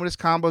attacking with his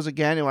combos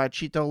again, while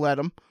Cheeto led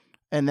him.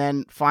 And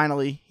then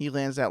finally, he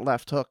lands that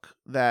left hook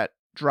that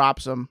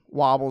drops him,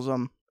 wobbles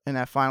him in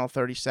that final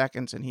 30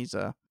 seconds, and he's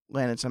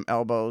landed some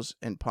elbows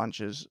and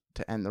punches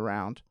to end the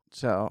round.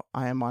 So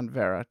I am on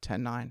Vera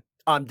 10-9.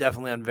 I'm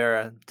definitely on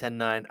Vera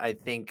 10-9. I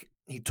think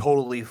he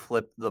totally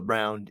flipped the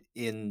round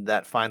in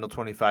that final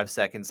 25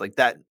 seconds. Like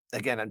that,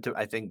 again,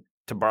 I think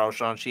to borrow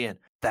Sean Sheehan,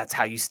 that's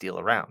how you steal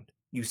a round.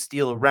 You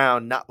steal a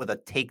round not with a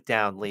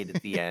takedown late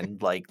at the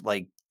end, like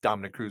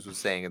Dominic Cruz was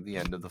saying at the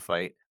end of the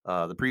fight,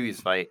 the previous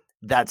fight.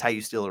 That's how you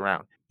steal a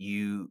round.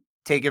 You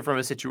take it from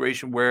a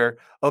situation where,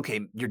 okay,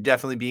 you're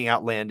definitely being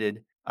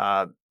outlanded.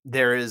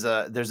 There's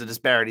a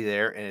disparity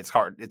there, and it's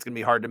hard. It's gonna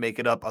be hard to make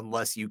it up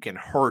unless you can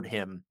hurt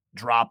him,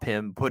 drop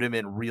him, put him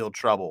in real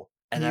trouble.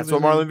 And that's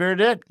what Marlon Vera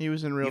did. He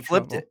was in real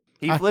trouble. He flipped it.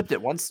 He flipped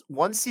it.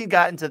 Once he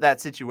got into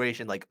that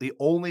situation, like the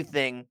only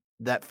thing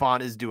that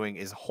Font is doing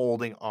is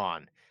holding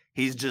on.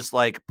 He's just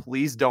like,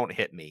 please don't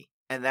hit me.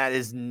 And that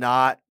is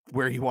not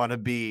where you want to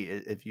be.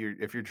 If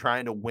you're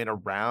trying to win a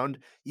round,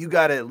 you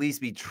got to at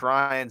least be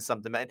trying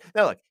something.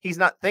 Now, look, he's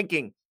not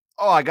thinking,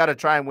 oh, I got to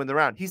try and win the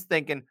round. He's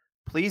thinking,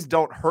 please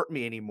don't hurt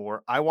me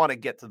anymore. I want to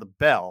get to the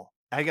bell.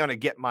 I got to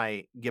get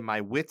my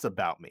wits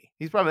about me.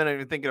 He's probably not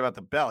even thinking about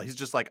the bell. He's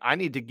just like, I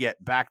need to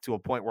get back to a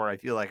point where I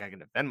feel like I can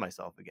defend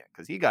myself again,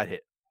 because he got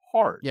hit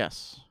hard.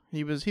 Yes,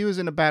 he was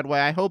in a bad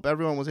way. I hope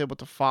everyone was able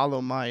to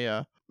follow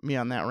my me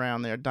on that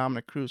round there.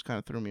 Dominic Cruz kind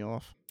of threw me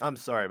off. I'm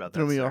sorry about that.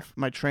 Threw me off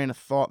my train of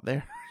thought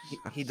there.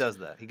 He does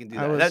that. He can do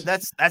that.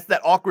 That's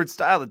that awkward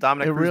style that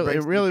Dominic Cruz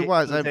brings. It really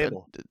was.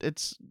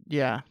 It's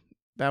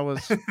that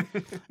was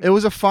it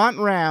was a Font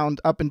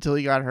round up until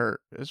he got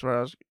hurt. Is where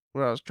I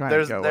was trying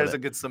to go. There's a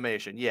good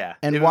summation. Yeah,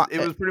 and it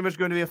was pretty much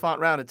going to be a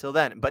Font round until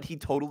then, but he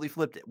totally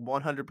flipped it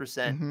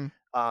 100%.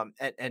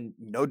 And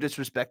no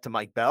disrespect to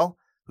Mike Bell,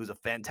 who's a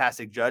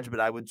fantastic judge, but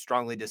I would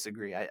strongly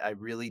disagree. I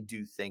really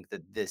do think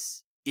that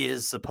this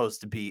is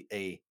supposed to be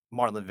a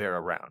Marlon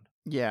Vera round.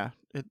 Yeah,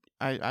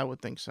 I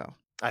would think so.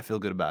 I feel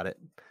good about it.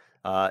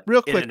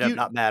 Real quick, it ended up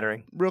not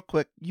mattering. Real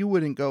quick, you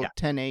wouldn't go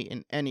 10-8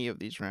 in any of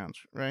these rounds,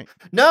 right?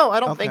 No, I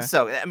don't think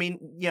so. I mean,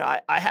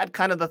 I had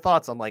kind of the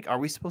thoughts. I'm like, are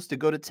we supposed to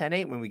go to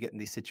 10-8 when we get in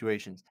these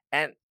situations?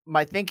 And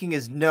my thinking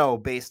is no,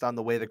 based on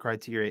the way the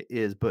criteria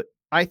is. But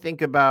I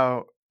think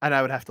about, and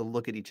I would have to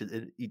look at each of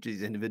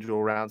these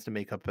individual rounds to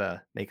make up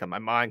my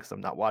mind, because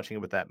I'm not watching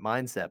it with that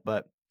mindset.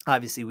 But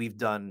obviously, we've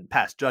done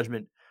Past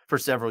Judgment for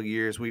several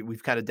years.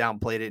 We've kind of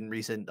downplayed it in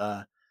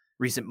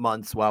recent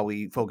months while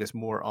we focus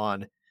more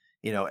on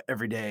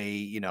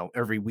everyday,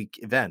 every week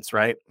events,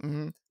 right?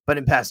 Mm-hmm. But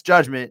in Past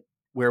Judgment,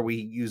 where we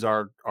use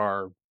our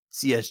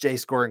CSJ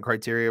scoring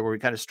criteria, where we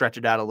kind of stretch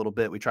it out a little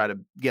bit, we try to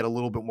get a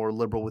little bit more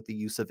liberal with the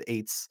use of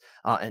 8s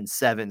and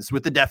 7s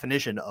with the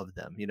definition of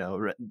them,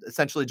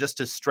 essentially just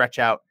to stretch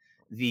out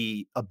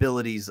the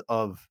abilities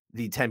of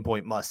the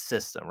 10-point must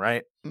system,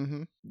 right?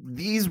 Mm-hmm.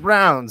 These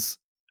rounds,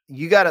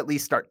 you got to at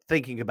least start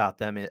thinking about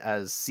them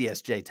as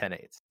CSJ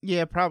 10-8s.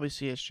 Yeah, probably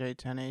CSJ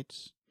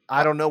 10-8s.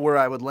 I don't know where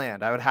I would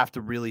land. I would have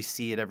to really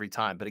see it every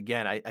time. But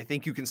again, I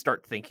think you can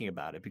start thinking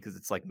about it, because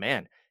it's like,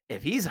 man,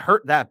 if he's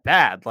hurt that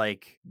bad,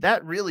 like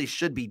that really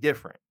should be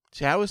different.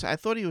 See, I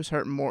thought he was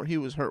hurt more. He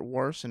was hurt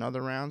worse in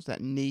other rounds.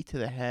 That knee to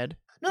the head.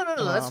 No,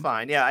 that's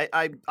fine. Yeah,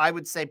 I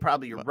would say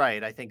probably you're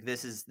right. I think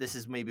this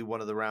is maybe one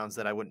of the rounds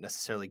that I wouldn't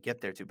necessarily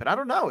get there to, but I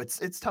don't know.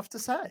 It's tough to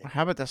say.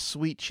 How about the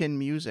sweet chin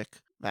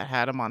music that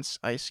had him on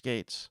ice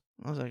skates?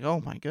 I was like,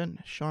 oh my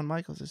goodness, Shawn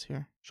Michaels is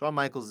here. Shawn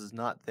Michaels is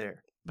not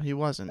there. But he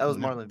wasn't. That was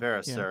Marlon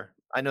Vera, sir.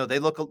 I know they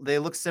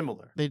look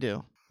similar. They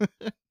do.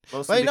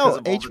 Mostly because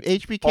of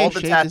HBK all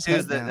the shaved his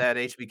tattoos head that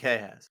HBK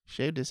has.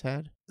 Shaved his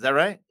head. Is that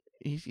right?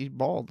 He's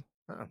bald.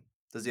 Oh.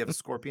 Does he have a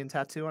scorpion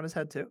tattoo on his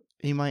head too?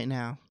 He might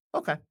now.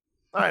 Okay.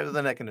 All right. Well,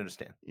 then I can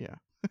understand. Yeah.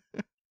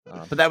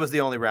 But that was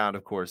the only round,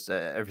 of course.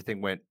 Everything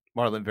went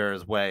Marlon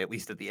Vera's way, at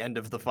least at the end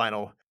of the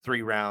final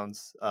 3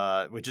 rounds,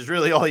 which is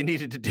really all he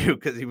needed to do,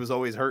 because he was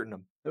always hurting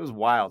him. It was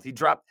wild. He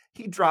dropped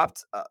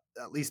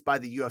at least by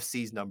the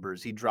UFC's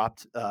numbers, he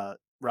dropped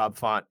Rob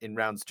Font in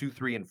rounds 2,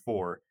 3, and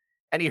 4.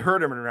 And he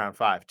hurt him in round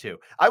 5 too.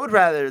 I would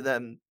rather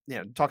them,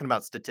 talking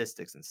about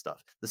statistics and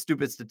stuff, the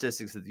stupid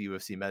statistics that the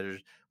UFC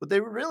measures, what they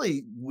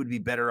really would be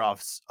better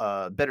off,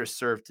 better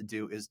served to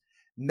do is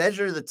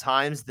measure the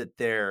times that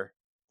they're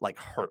like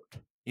hurt.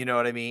 You know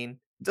what I mean?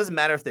 It doesn't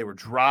matter if they were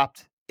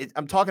dropped.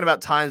 I'm talking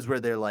about times where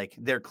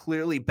they're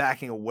clearly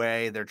backing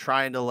away. They're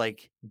trying to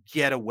like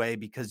get away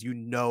because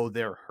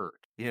they're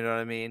hurt. You know what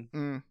I mean?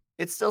 Mm.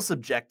 It's still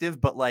subjective,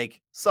 but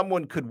like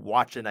someone could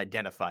watch and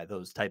identify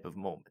those type of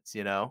moments,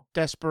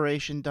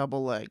 Desperation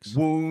double legs.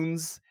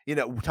 Wounds,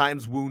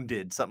 times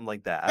wounded, something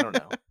like that. I don't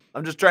know.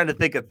 I'm just trying to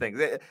think of things.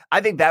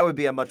 I think that would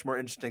be a much more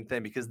interesting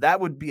thing because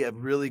that would be a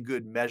really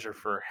good measure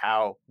for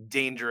how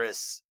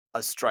dangerous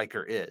a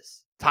striker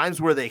is. Times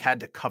where they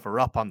had to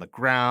cover up on the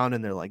ground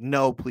and they're like,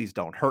 no, please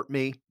don't hurt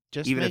me.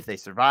 Even if they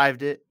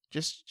survived it.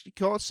 Just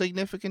call it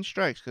significant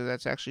strikes because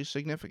that's actually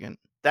significant.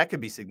 That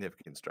could be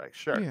significant strikes,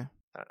 sure. Yeah.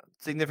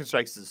 Significant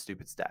strikes is a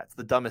stupid stat. It's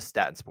the dumbest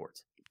stat in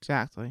sports.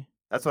 Exactly.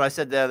 That's what I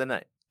said the other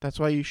night. That's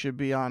why you should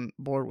be on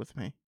board with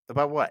me.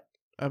 About what?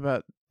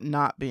 About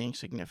not being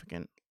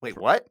significant. Wait,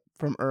 what?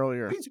 From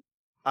earlier.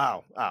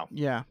 Oh.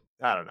 Yeah.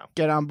 I don't know.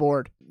 Get on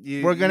board.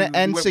 We're going to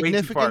end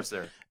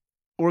significant.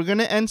 We're going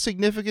to end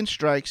significant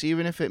strikes,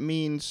 even if it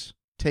means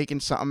taking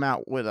something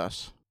out with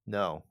us.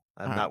 No,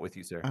 I'm not with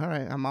you, sir. All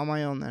right. I'm on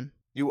my own then.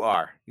 You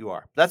are.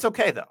 That's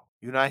okay, though.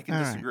 You and I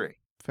can disagree. Right.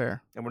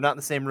 Fair. And we're not in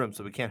the same room,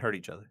 so we can't hurt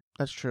each other.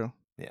 That's true.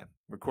 Yeah,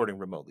 recording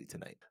remotely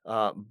tonight.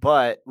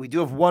 But we do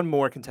have one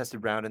more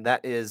contested round, and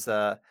that is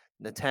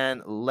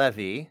Natan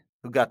Levy,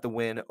 who got the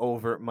win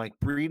over Mike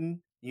Breeden.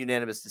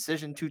 Unanimous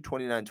decision, 2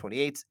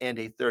 29-28 and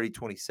a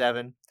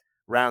 30-27.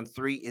 Round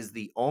 3 is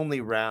the only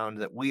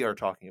round that we are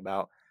talking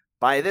about.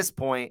 By this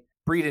point,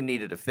 Breeden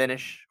needed a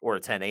finish or a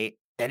 10-8,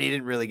 and he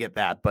didn't really get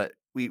that. But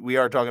we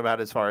are talking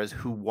about as far as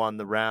who won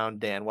the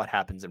round. Dan, what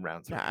happens in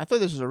round 3? Yeah, I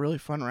thought this was a really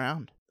fun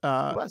round.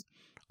 It was.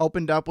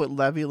 Opened up with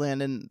Levy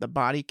landing the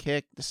body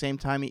kick. The same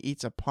time he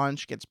eats a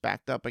punch, gets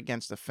backed up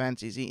against the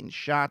fence. He's eating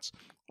shots.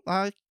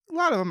 A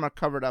lot of them are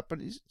covered up, but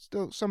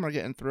some are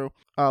getting through.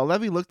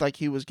 Levy looked like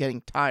he was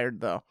getting tired,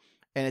 though.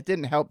 And it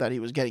didn't help that he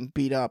was getting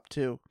beat up,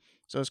 too.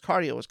 So his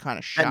cardio was kind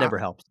of shot. That never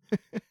helps.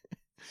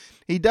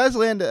 He does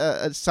land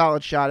a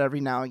solid shot every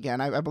now and again.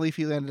 I believe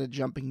he landed a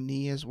jumping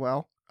knee as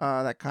well.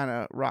 That kind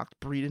of rocked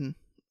Breeden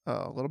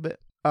a little bit.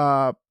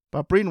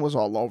 But Breeden was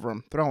all over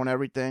him, throwing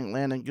everything,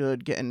 landing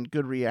good, getting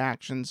good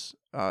reactions.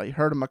 He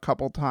hurt him a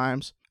couple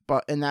times.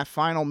 But in that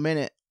final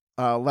minute,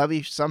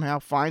 Levy somehow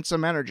finds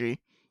some energy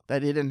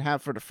that he didn't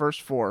have for the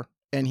first 4,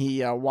 and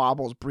he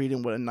wobbles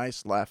Breeden with a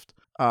nice left.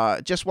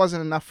 It just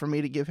wasn't enough for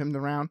me to give him the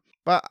round.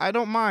 But I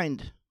don't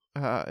mind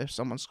if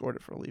someone scored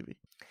it for Levy.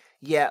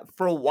 Yeah,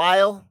 for a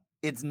while,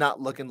 it's not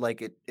looking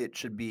like it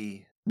should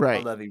be a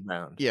Levy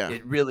round. Yeah.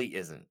 It really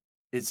isn't.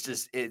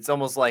 It's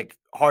almost like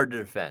hard to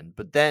defend.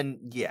 But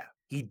then, yeah.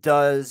 He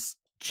does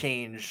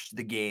change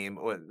the game.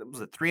 What was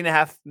it,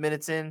 3.5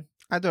 minutes in?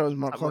 I thought it was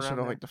more closer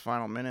to like the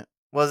final minute.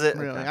 Was it?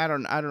 Really? Okay. I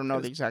don't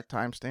know the exact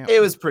timestamp. It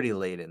was pretty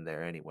late in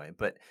there anyway.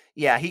 But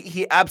yeah,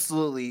 he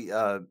absolutely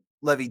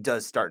Levy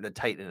does start to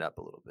tighten it up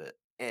a little bit.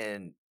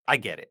 And I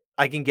get it.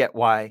 I can get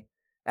why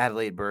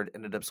Adelaide Bird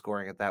ended up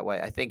scoring it that way.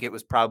 I think it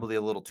was probably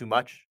a little too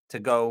much to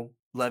go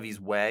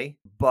Levy's way,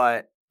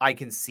 but I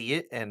can see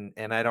it and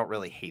I don't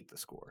really hate the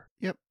score.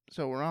 Yep.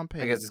 So we're on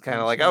page. I guess it's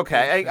kind of like,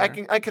 okay,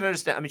 I can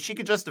understand. I mean, she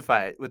could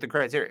justify it with the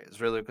criteria. It's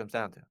really what it comes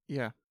down to.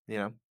 Yeah.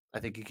 I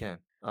think you can.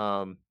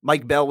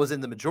 Mike Bell was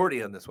in the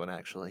majority on this one,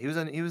 actually. He was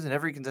in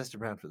every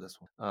contested round for this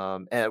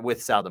one. And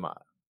with Sal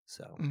D'Amato.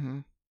 So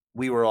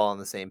we were all on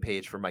the same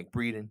page for Mike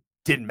Breeden.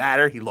 Didn't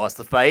matter. He lost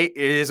the fight.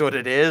 It is what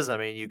it is. I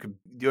mean, you could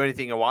do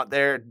anything you want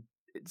there.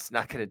 It's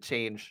not going to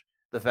change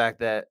the fact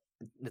that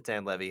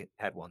Natan Levy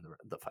had won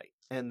the fight.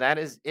 And that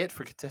is it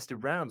for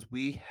contested rounds.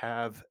 We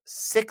have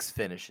 6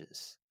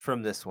 finishes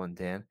from this one,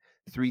 Dan.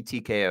 3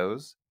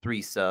 TKOs,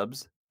 3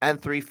 subs,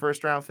 and 3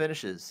 first-round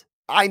finishes.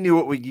 I knew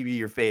it would be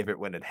your favorite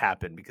when it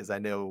happened because I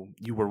know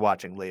you were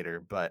watching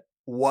later, but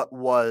what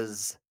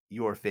was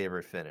your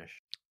favorite finish?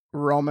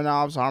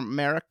 Romanov's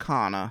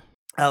Americana.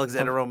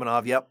 Alexander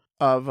Romanov, yep.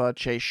 Of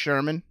Chase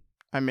Sherman.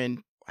 I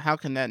mean, how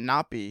can that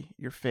not be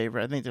your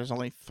favorite? I think there's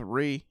only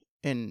 3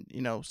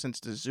 since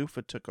the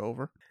Zuffa took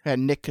over. We had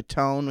Nick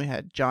Catone, we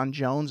had John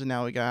Jones, and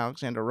now we got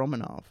Alexander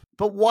Romanov.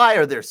 But why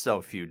are there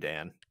so few,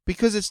 Dan?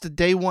 Because it's the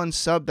day one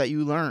sub that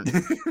you learn.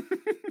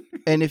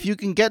 And if you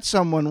can get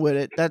someone with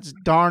it, that's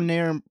darn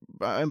near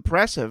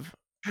impressive.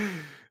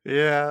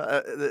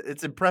 Yeah,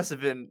 it's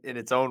impressive in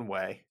its own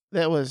way.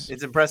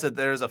 It's impressive.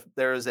 There's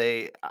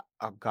a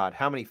oh God,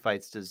 how many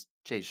fights does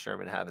Chase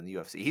Sherman have in the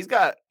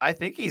UFC? I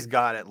think he's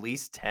got at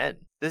least 10.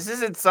 This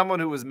isn't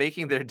someone who was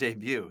making their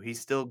debut. He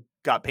still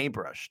got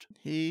paintbrushed.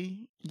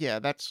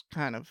 That's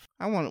kind of,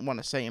 I wouldn't want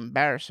to say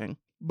embarrassing,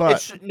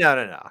 but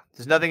no.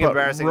 There's nothing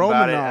embarrassing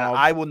about it. And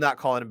I will not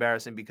call it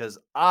embarrassing because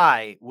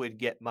I would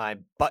get my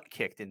butt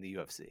kicked in the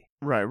UFC.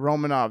 Right,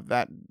 Romanov,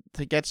 that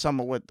to get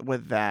someone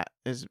with that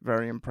is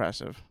very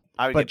impressive.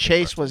 But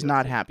Chase was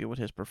not happy with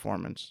his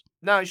performance.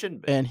 No, he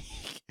shouldn't be. And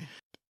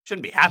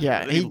shouldn't be happy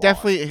Yeah, with it. He he lost.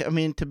 definitely. I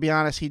mean, to be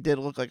honest, he did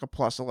look like a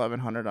plus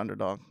 1100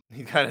 underdog.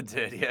 He kind of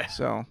did, yeah.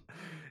 So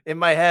in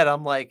my head,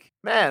 I'm like,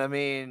 man, I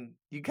mean,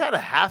 you kind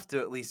of have to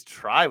at least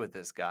try with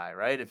this guy,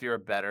 right? If you're a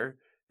better,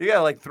 you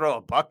gotta like throw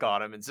a buck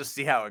on him and just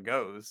see how it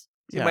goes.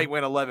 You yeah, might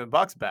win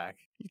 $11 back,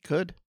 you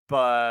could.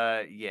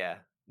 but yeah,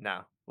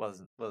 no,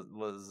 wasn't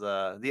was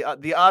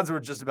the odds were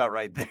just about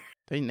right there.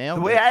 They nailed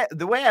it.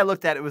 The way I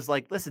looked at it was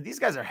like, listen, these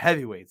guys are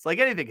heavyweights. Like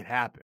anything could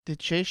happen. Did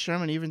Chase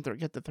Sherman even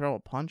get to throw a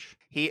punch?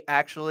 He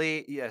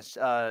actually, yes,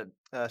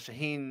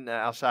 Shaheen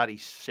Al Shadi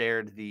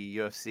shared the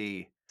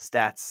UFC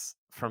stats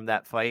from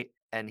that fight,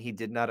 and he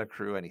did not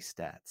accrue any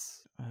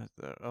stats.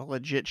 A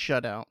legit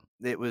shutout.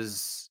 It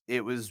was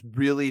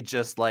really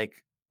just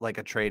like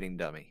a trading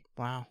dummy.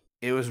 Wow.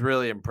 It was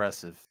really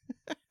impressive,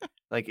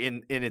 like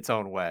in its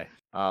own way.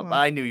 Well,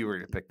 I knew you were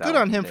gonna pick that. Good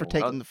one on him day for one.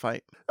 taking the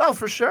fight. Oh,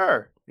 for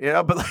sure.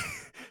 Yeah, but like,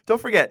 don't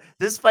forget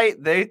this fight.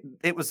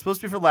 It was supposed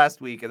to be for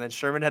last week, and then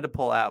Sherman had to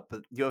pull out.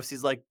 But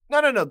UFC's like,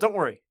 no, don't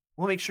worry.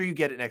 We'll make sure you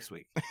get it next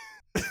week.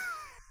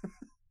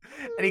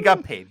 And he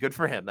got paid. Good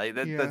for him.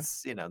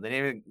 That's the end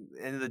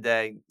of the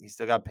day. He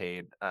still got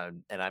paid,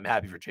 and I'm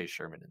happy for Chase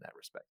Sherman in that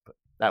respect. But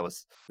that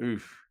was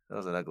an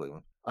ugly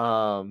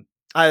one.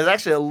 I was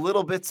actually a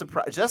little bit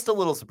surprised, just a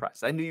little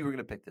surprised. I knew you were going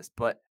to pick this,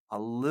 but a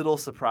little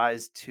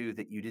surprised too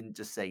that you didn't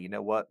just say, you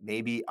know what,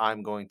 maybe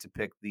I'm going to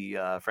pick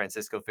the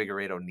Francisco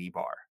Figueiredo knee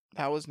bar.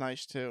 That was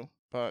nice too.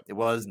 But it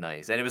was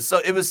nice, and it was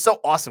so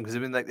awesome because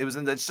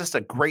it's just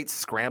a great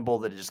scramble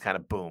that it just kind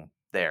of boom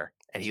there.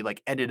 And he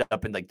like ended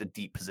up in like the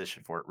deep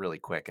position for it really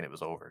quick, and it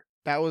was over.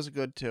 That was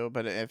good too.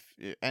 But if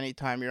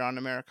anytime you're on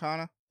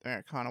Americana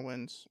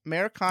wins.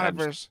 Americana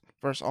versus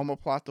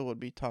Omoplata would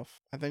be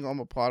tough. I think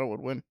Omoplata would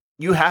win.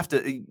 You have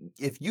to.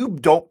 If you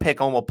don't pick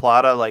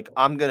Omoplata, like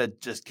I'm gonna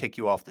just kick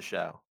you off the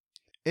show.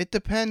 It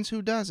depends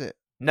who does it.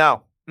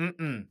 No,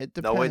 it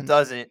depends. No, it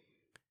doesn't.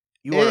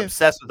 You are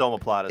obsessed with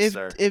Omoplata,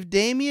 sir. If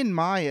Damian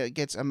Maia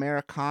gets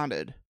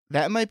Americana'd,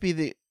 that might be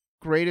the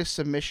greatest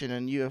submission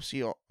in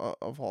UFC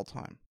of all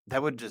time.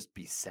 That would just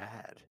be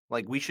sad.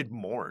 Like, we should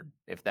mourn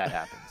if that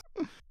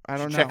happens. I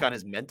don't know. Check on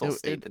his mental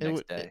state the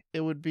next day. It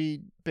would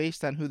be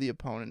based on who the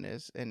opponent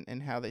is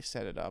and how they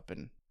set it up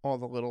and all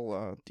the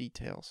little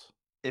details.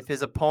 If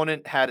his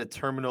opponent had a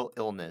terminal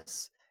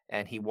illness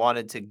and he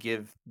wanted to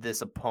give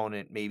this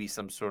opponent maybe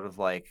some sort of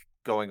like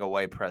going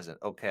away present,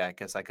 okay, I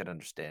guess I could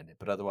understand it.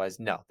 But otherwise,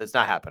 no, that's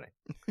not happening.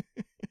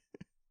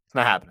 It's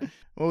not happening.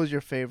 What was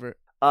your favorite?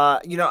 I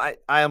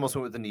almost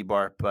went with the knee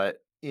bar, but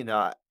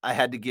I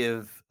had to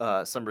give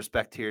some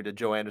respect here to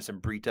Joe Anderson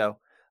Brito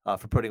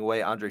for putting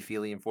away Andre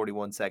Fili in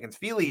 41 seconds.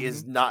 Fili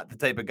is not the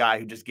type of guy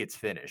who just gets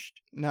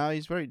finished. No,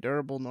 he's very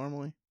durable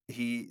normally.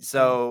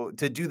 So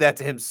to do that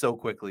to him so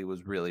quickly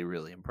was really,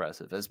 really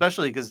impressive,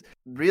 especially because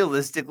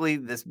realistically,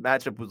 this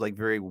matchup was like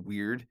very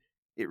weird.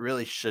 It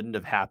really shouldn't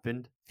have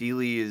happened.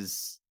 Fili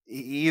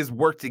he has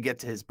worked to get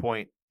to his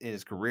point in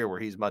his career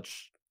where he's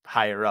much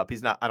higher up.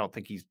 He's not, I don't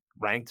think he's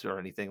ranked or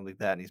anything like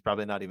that. And he's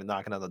probably not even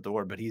knocking on the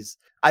door, but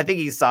I think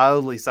he's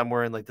solidly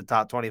somewhere in like the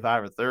top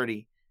 25 or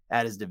 30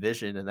 at his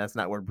division. And that's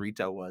not where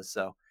Brito was.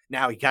 So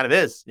now he kind of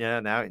is. Yeah.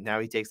 Now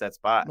he takes that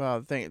spot. Well,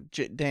 I think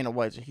Dana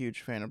White's a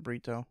huge fan of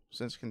Brito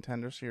since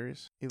Contender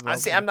Series.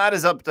 I'm not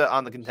as up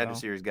on the Contender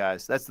Series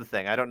guys. That's the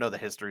thing. I don't know the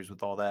histories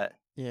with all that.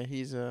 Yeah.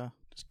 His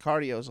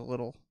cardio's a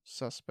little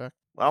suspect.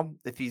 Well,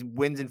 if he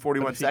wins in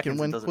 41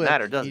 seconds, it doesn't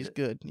matter, does it? He's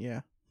good.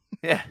 Yeah.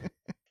 Yeah.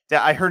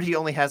 Yeah, I heard he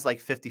only has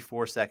like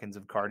 54 seconds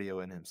of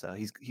cardio in him, so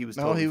he was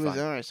totally fine.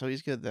 All right, so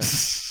he's good then.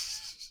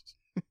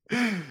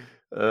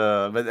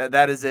 But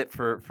that is it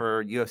for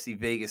UFC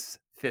Vegas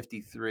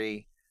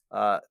 53.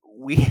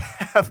 We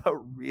have a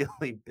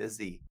really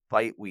busy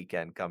fight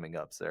weekend coming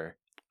up, sir.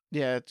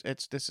 Yeah,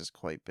 this is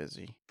quite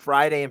busy.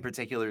 Friday in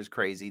particular is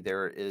crazy.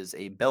 There is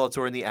a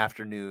Bellator in the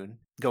afternoon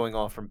going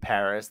on from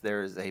Paris.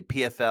 There is a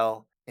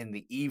PFL in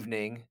the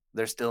evening.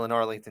 They're still in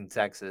Arlington,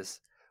 Texas.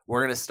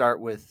 We're going to start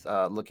with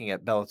looking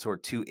at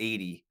Bellator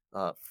 280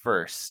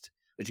 first,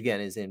 which again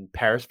is in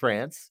Paris,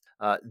 France.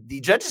 The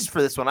judges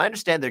for this one, I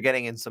understand they're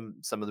getting in some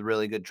of the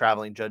really good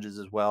traveling judges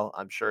as well.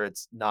 I'm sure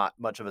it's not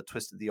much of a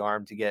twist of the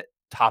arm to get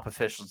top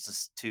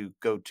officials to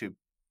go to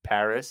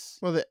Paris.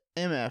 Well, the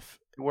MF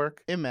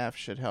work. MF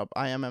should help.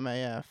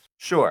 IMMAF.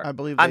 Sure. I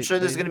believe I'm sure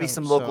there's going to be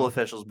some local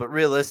officials, but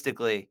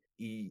realistically,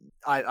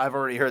 I've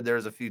already heard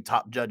there's a few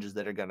top judges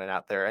that are going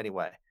out there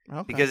anyway.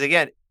 Okay. Because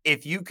again,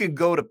 if you could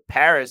go to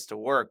Paris to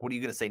work, what are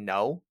you going to say?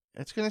 No?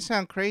 It's going to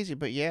sound crazy,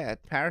 but yeah,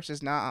 Paris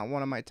is not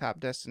one of my top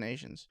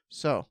destinations.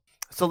 So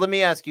let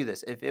me ask you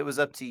this. If it was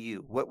up to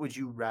you, what would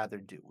you rather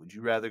do? Would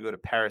you rather go to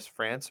Paris,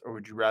 France, or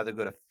would you rather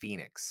go to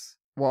Phoenix?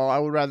 Well, I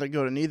would rather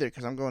go to neither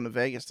because I'm going to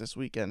Vegas this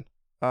weekend.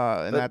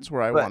 That's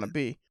where I want to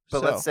be.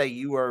 But let's say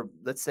you're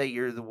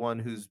the one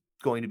who's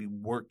going to be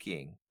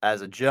working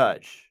as a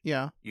judge.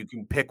 Yeah. You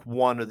can pick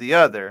one or the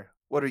other.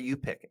 What are you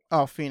picking?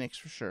 Oh, Phoenix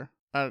for sure.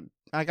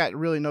 I got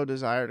really no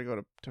desire to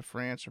go to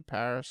France or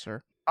Paris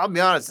or. I'll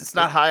be honest, it's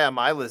not high on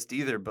my list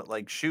either. But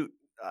like, shoot,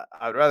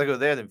 I'd rather go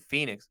there than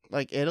Phoenix.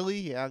 Like Italy,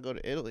 yeah, I'll go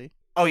to Italy.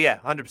 Oh yeah,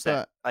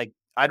 100%. Like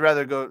I'd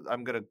rather go.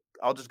 I'm gonna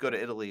I'll just go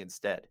to Italy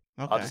instead.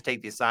 I'll Okay. just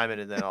take the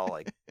assignment and then I'll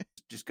like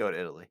just go to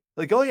Italy.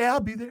 Like, oh yeah, I'll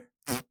be there.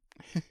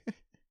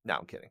 No,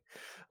 I'm kidding.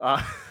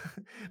 Uh,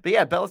 but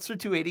yeah, Bellator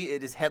 280.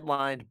 It is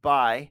headlined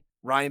by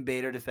Ryan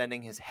Bader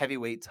defending his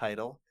heavyweight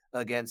title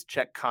against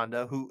Czech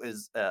Kondo, who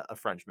is a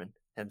Frenchman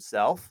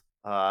himself.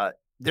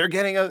 They're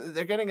getting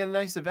a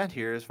nice event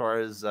here as far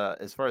as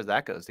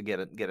that goes, to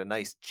get a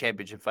nice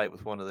championship fight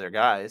with one of their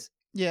guys.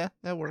 Yeah,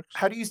 that works.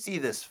 How do you see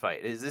this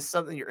fight? Is this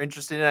something you're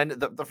interested in?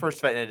 The first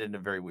fight ended in a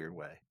very weird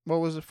way. What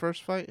was the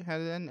first fight? How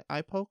did it end?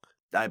 Eye poke?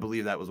 I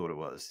believe that was what it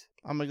was.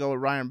 I'm gonna go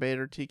with Ryan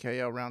Bader,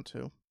 TKO round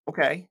 2.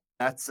 Okay,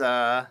 that's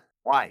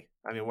why?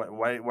 I mean,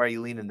 why are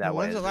you leaning that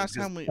way? When's the last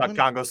time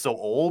Congo's so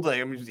old? Like,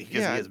 I mean, because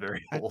Yeah, he is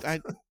very old.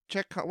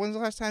 When's the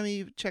last time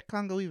Czech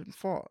Congo even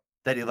fought?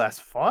 That he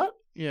last fought?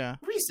 Yeah.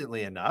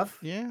 Recently enough.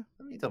 Yeah.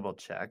 Let me double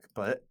check,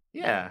 but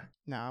yeah.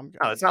 No,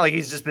 it's not like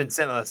he's just been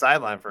sitting on the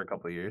sideline for a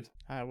couple of years.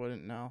 I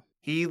wouldn't know.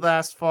 He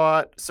last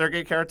fought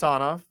Sergey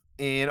Karatanov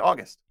in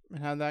August.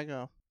 And how'd that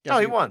go?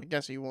 He won. I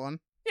guess he won.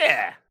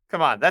 Yeah.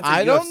 Come on. That's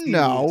I don't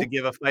know. to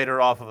give a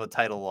fighter off of a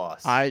title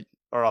loss.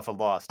 Or off a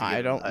loss.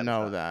 I don't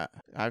know that.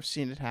 I've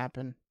seen it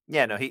happen.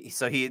 Yeah, no,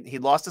 he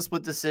lost a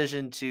split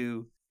decision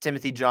to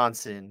Timothy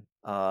Johnson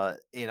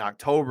in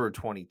October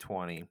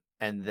 2020,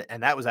 and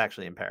that was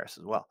actually in Paris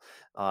as well.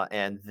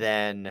 And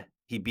then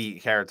he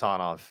beat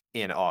Karatanov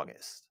in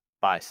August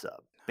by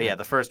sub. But yeah,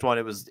 the first one,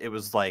 it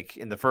was like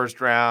in the first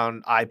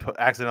round,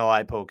 accidental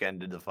eye poke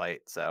ended the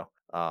fight. So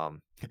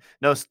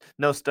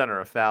no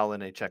stunner, a foul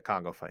in a Czech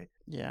Congo fight.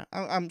 Yeah,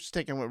 I'm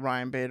sticking with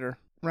Ryan Bader,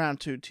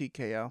 round 2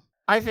 TKO.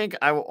 I think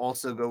I will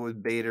also go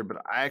with Bader, but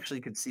I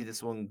actually could see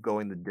this one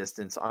going the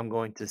distance. I'm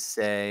going to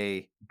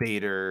say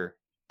Bader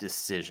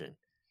decision.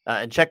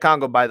 And Czech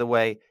Congo, by the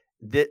way,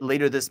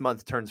 later this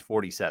month turns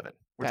 47.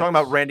 We're talking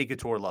about Randy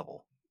Couture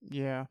level.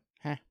 Yeah.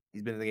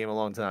 He's been in the game a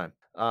long time.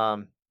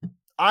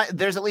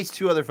 There's at least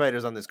 2 other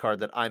fighters on this card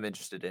that I'm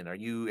interested in. Are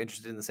you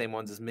interested in the same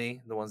ones as me?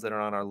 The ones that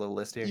are on our little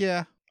list here?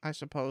 Yeah, I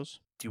suppose.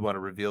 Do you want to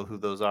reveal who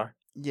those are?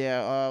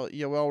 Yeah,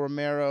 Yoel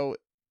Romero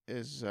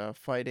is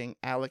fighting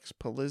Alex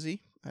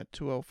Polizzi at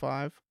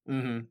 205.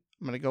 Mm-hmm. I'm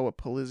going to go with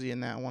Polizzi in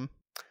that one.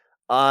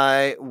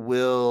 I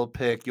will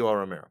pick Yoel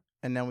Romero.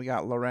 And then we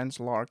got Lorenz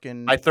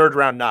Larkin. My 3rd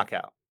round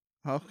knockout.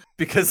 Oh.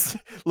 Because,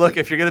 look,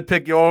 if you're going to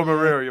pick Yoel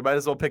Romero, you might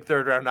as well pick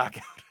 3rd round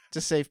knockout. It's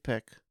a safe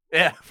pick.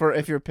 Yeah. For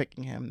if you're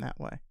picking him that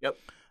way. Yep.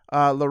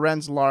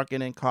 Lorenz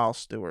Larkin and Carl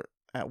Stewart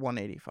at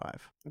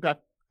 185. Okay.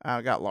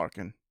 I got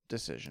Larkin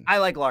decision. I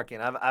like Larkin.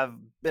 I've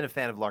been a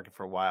fan of Larkin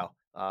for a while.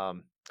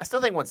 I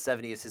still think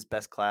 170 is his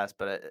best class,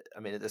 but I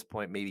mean, at this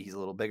point, maybe he's a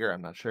little bigger.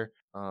 I'm not sure.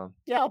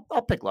 Yeah,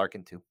 I'll pick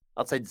Larkin too.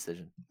 I'll say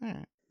decision. All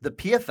right. The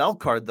PFL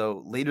card,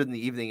 though, later in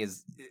the evening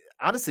is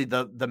honestly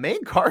the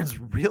main card's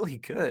really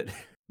good.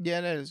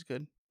 Yeah, that is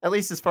good. At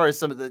least as far as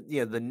some of the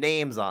the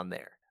names on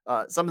there.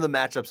 Some of the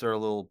matchups are a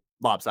little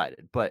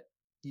lopsided, but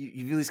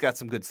you've at least got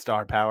some good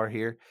star power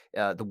here.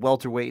 The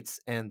welterweights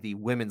and the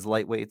women's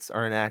lightweights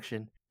are in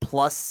action,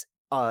 plus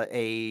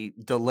a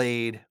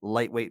delayed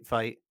lightweight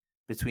fight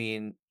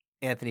between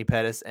Anthony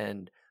Pettis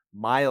and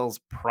Miles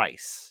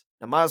Price.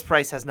 Now, Miles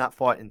Price has not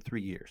fought in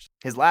 3 years.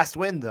 His last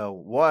win, though,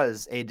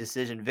 was a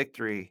decision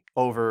victory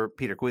over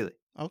Peter Queally.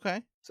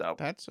 Okay. So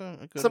that's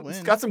a good win.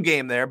 It's got some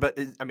game there, but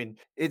I mean,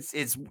 it's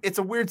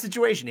a weird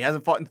situation. He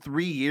hasn't fought in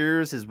 3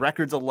 years. His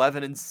record's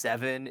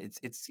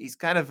 11-7. He's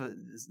kind of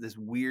this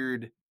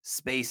weird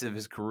space of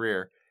his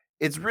career.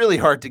 It's really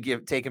hard to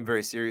take him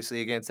very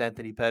seriously against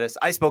Anthony Pettis.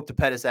 I spoke to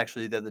Pettis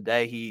actually the other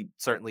day. He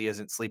certainly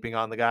isn't sleeping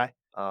on the guy,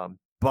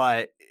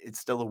 but it's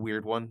still a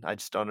weird one. I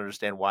just don't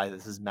understand why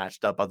this is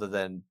matched up other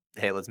than,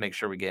 hey, let's make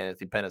sure we get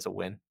Anthony Pettis a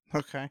win.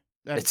 Okay.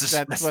 That's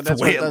the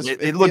way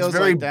it looks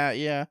very like that,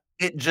 yeah.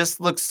 It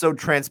just looks so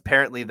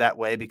transparently that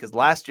way because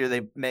last year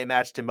they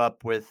matched him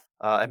up with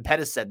and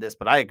Pettis said this,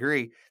 but I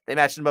agree. They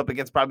matched him up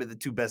against probably the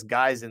 2 best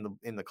guys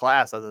in the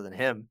class other than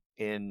him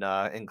in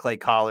Clay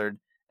Collard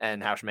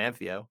and Haush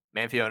Manfio.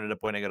 Manfio ended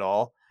up winning it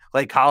all.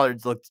 Clay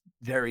Collard's looked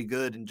very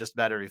good in just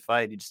about every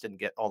fight. He just didn't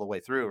get all the way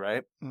through,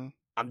 right? Mm.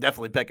 I'm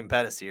definitely picking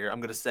Pettis here.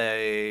 I'm gonna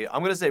say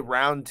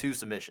round 2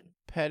 submission.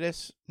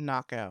 Pettis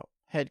knockout.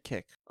 Head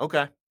kick.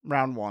 Okay.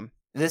 Round 1.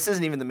 This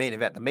isn't even the main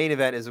event. The main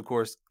event is, of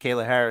course,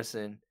 Kayla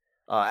Harrison.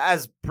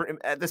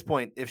 At this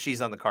point, if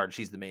she's on the card,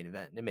 she's the main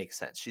event. It makes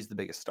sense. She's the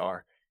biggest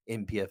star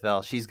in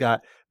PFL. She's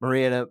got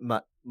Mariana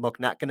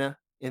Moknakina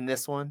in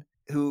this one,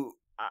 who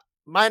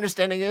my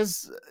understanding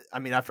is, I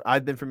mean,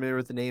 I've been familiar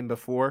with the name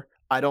before.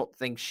 I don't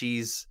think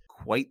she's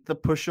quite the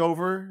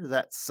pushover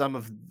that some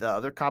of the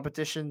other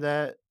competition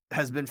that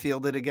has been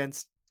fielded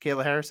against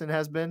Kayla Harrison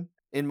has been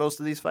in most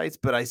of these fights,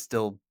 but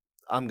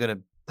I'm gonna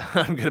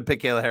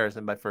pick Kayla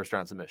Harrison by 1st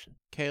round submission.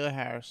 Kayla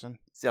Harrison.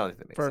 It's the only thing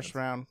that makes sense. 1st sense.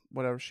 round,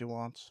 whatever she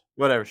wants.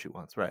 Whatever she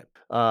wants, right.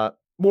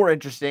 More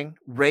interesting,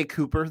 Ray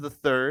Cooper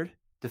III,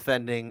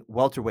 defending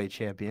welterweight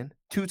champion,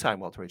 2-time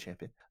welterweight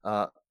champion,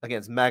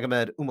 against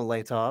Magomed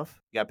Umalatov.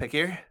 You got a pick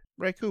here?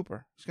 Ray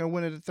Cooper. He's going to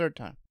win it the 3rd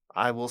time.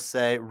 I will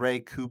say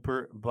Ray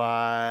Cooper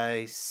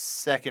by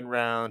 2nd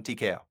round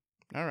TKO.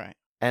 All right.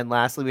 And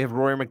lastly, we have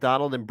Rory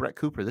McDonald and Brett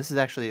Cooper. This is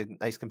actually a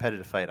nice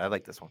competitive fight. I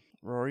like this one.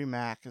 Rory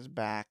Mack is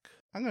back.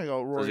 I'm gonna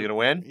go Rory. So is he gonna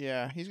win?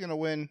 Yeah, he's gonna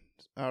win.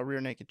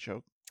 Rear naked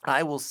choke.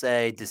 I will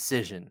say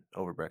decision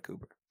over Brett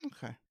Cooper.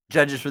 Okay.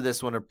 Judges for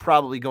this one are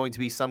probably going to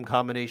be some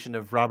combination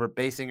of Robert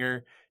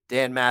Basinger,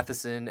 Dan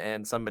Matheson,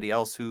 and somebody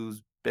else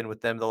who's been with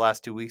them the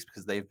last 2 weeks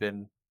because they've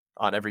been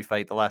on every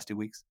fight the last 2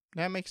 weeks.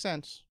 That makes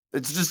sense.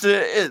 It's just,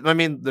 I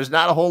mean, there's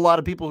not a whole lot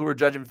of people who are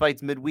judging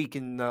fights midweek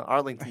in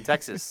Arlington,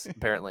 Texas,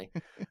 apparently.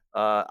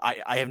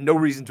 I have no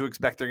reason to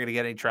expect they're going to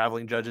get any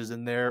traveling judges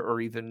in there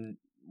or even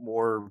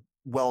more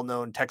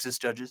well-known Texas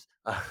judges.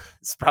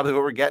 It's probably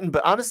what we're getting.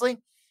 But honestly,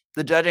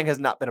 the judging has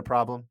not been a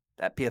problem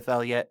at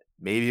PFL yet.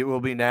 Maybe it will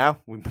be now.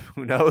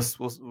 Who knows?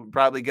 We're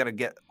probably going to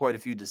get quite a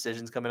few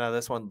decisions coming out of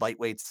this one.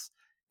 Lightweights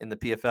in the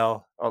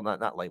PFL. Oh, not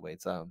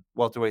lightweights.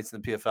 Welterweights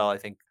in the PFL, I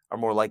think, are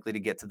more likely to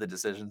get to the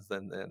decisions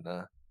than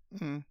the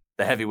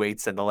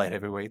heavyweights and the light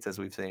heavyweights, as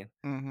we've seen.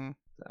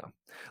 So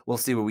we'll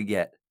see what we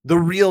get. The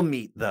real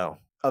meat, though,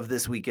 of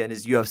this weekend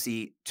is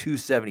UFC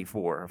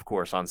 274, of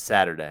course, on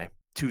Saturday.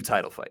 2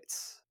 title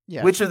fights.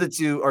 Yes. Which of the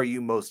 2 are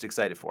you most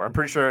excited for? I'm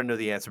pretty sure I know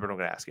the answer, but I'm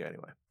going to ask you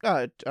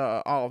anyway.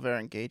 Oliver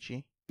and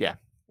Gaethje. Yeah,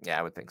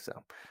 I would think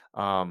so.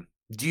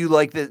 Do you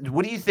like the?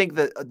 What do you think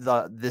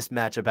that this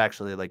matchup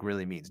actually like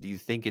really means? Do you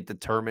think it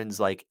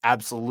determines like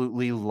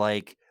absolutely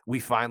like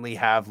we finally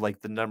have like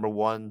the number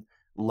 1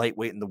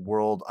 lightweight in the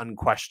world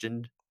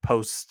unquestioned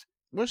post?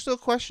 We're still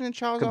questioning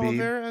Charles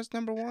Oliveira as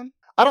number 1?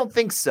 I don't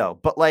think so,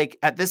 but like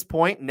at this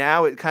point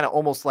now it kind of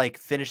almost like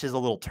finishes a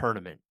little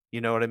tournament.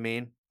 You know what I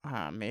mean?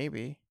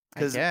 Maybe.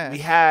 Because we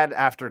had,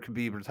 after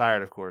Khabib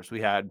retired, of course, we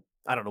had,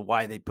 I don't know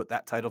why they put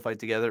that title fight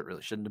together. It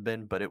really shouldn't have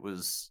been, but it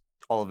was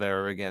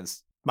Oliveira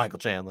against Michael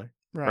Chandler.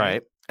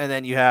 Right. And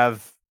then you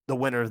have the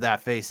winner of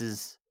that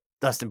faces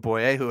Dustin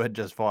Poirier, who had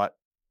just fought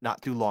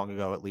not too long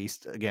ago, at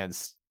least,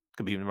 against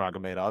Khabib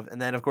Nurmagomedov.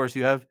 And then, of course,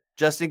 you have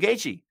Justin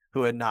Gaethje,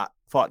 who had not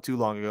fought too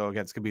long ago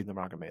against Khabib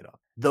Nurmagomedov.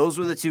 Those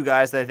were the 2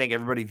 guys that I think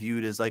everybody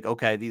viewed as like,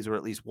 okay, these were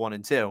at least 1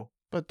 and 2.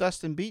 But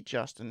Dustin beat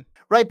Justin.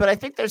 Right, but I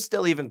think there's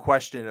still even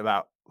question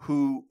about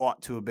who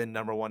ought to have been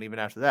number 1 even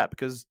after that,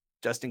 because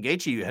Justin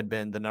Gaethje had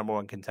been the number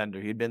 1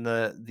 contender. He'd been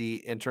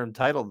the interim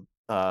title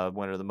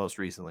winner the most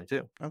recently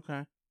too.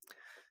 Okay.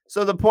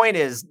 So the point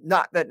is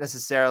not that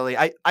necessarily.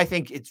 I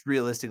think it's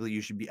realistically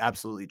you should be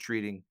absolutely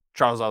treating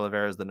Charles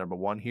Oliveira as the number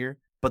 1 here,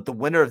 but the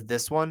winner of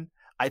this one,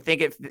 I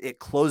think it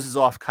closes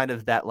off kind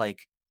of that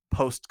like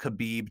post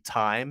Khabib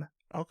time.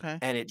 Okay.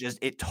 And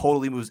it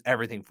totally moves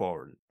everything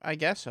forward. I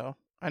guess so.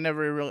 I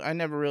never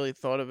really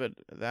thought of it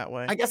that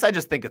way. I guess I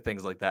just think of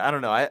things like that. I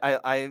don't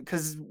know.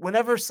 Because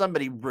whenever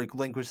somebody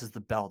relinquishes the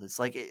belt, it's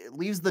like it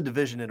leaves the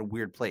division in a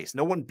weird place.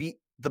 No one beat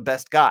the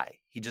best guy.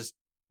 He just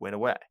went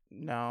away.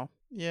 No.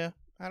 Yeah.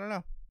 I don't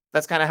know.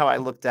 That's kind of how I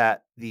looked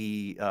at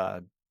the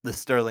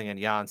Sterling and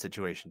Jan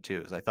situation too.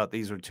 Because I thought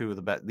these were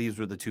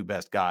the 2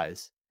 best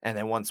guys. And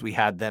then once we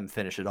had them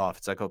finish it off,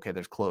 it's like, okay,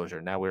 there's closure.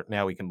 Now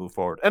we can move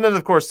forward. And then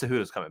of course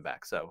Cejudo's coming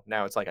back. So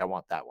now it's like I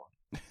want that one.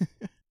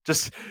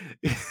 Just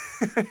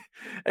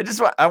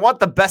I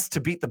want the best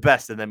to beat the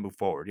best and then move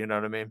forward. You know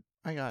what I mean?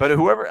 I got But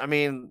whoever, I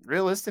mean,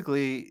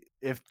 realistically,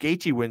 if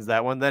Gaethje wins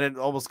that one, then it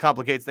almost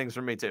complicates things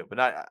for me too.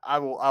 But I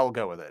will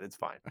go with it. It's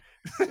fine.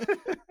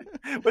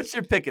 What's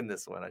your pick in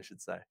this one, I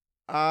should say?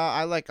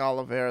 I like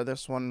Oliveira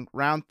this one.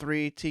 Round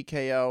 3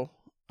 TKO.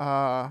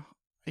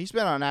 He's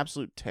been on an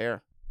absolute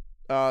tear.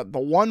 The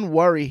one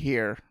worry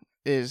here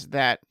is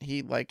that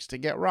he likes to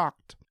get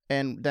rocked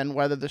and then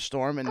weather the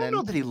storm. And I don't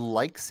know that he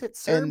likes it,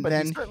 sir, but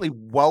he certainly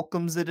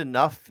welcomes it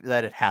enough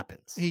that it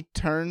happens. He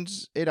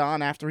turns it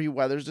on after he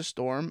weathers the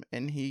storm,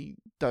 and he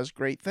does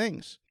great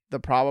things. The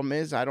problem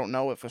is, I don't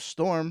know if a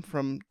storm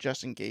from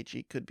Justin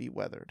Gaethje could be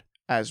weathered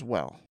as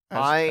well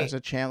as a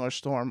Chandler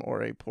storm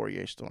or a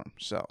Poirier storm.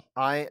 So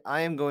I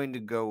am going to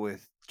go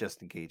with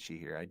Justin Gaethje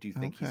here. I do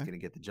think he's going to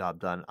get the job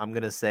done. I'm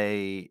going to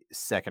say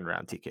 2nd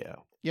round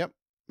TKO. Yep.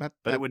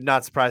 But it would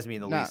not surprise me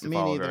in the least if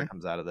Oliveira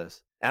comes out of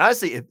this. And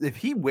honestly, if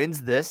he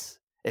wins this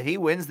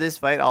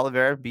fight,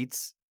 Oliveira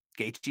beats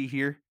Gaethje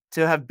here.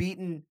 To have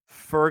beaten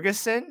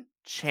Ferguson,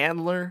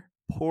 Chandler,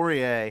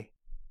 Poirier,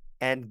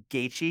 and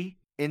Gaethje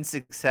in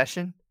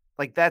succession,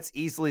 like that's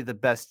easily the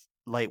best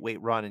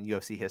lightweight run in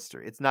UFC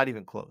history. It's not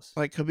even close.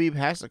 Like Khabib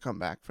has to come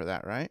back for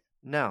that, right?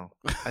 No,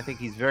 I think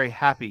he's very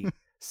happy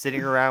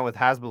sitting around with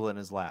Hasbulla in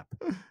his lap.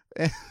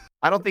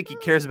 I don't think he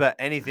cares about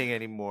anything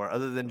anymore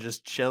other than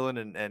just chilling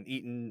and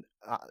eating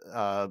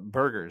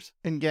burgers.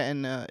 And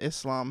getting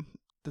Islam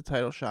the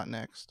title shot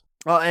next.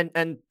 Well,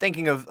 and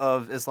thinking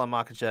of Islam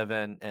Makhachev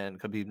and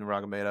Khabib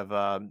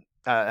Nurmagomedov,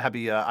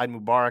 happy Eid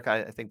Mubarak.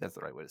 I think that's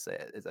the right way to say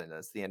it.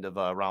 It's the end of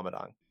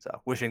Ramadan.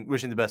 So wishing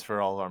the best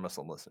for all of our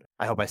Muslim listeners.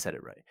 I hope I said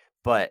it right.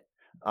 But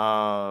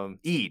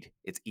Eid.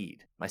 It's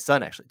Eid. My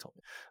son actually told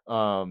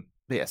me.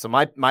 But yeah, so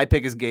my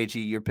pick is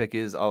Gaethje. Your pick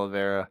is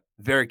Oliveira.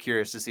 Very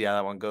curious to see how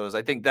that one goes.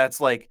 I think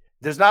that's like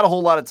there's not a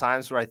whole lot of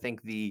times where I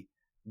think the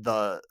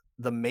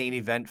main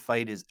event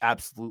fight is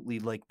absolutely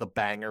like the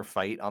banger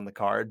fight on the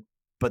card,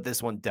 but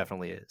this one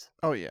definitely is.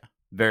 Oh yeah.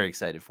 Very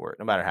excited for it,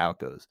 no matter how it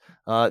goes.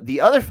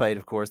 The other fight,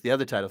 of course, the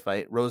other title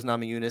fight, Rose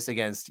Namajunas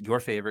against your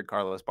favorite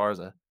Carlos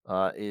Barza,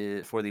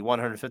 is for the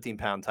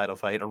 115-pound title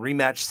fight, a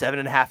rematch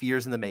 7.5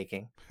 years in the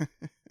making.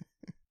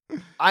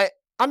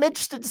 I'm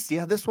interested to see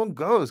how this one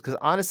goes because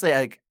honestly,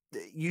 like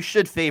you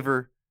should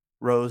favor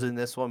Rose in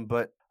this one,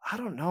 but I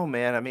don't know,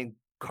 man. I mean,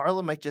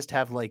 Carla might just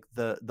have like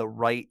the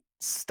right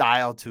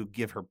style to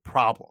give her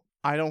problem.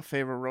 I don't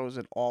favor Rose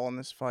at all in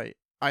this fight.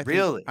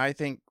 Really? I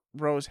think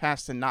Rose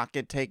has to not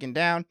get taken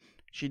down.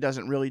 She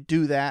doesn't really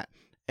do that,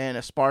 and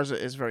Esparza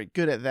is very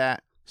good at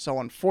that. So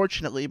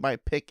unfortunately, my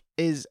pick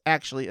is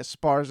actually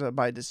Esparza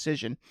by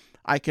decision.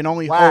 I can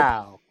only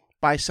hope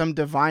by some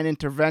divine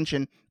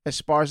intervention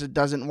Esparza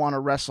doesn't want to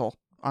wrestle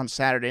on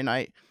Saturday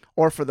night,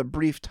 or for the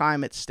brief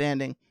time it's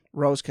standing,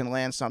 Rose can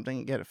land something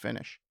and get a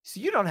finish. So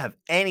you don't have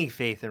any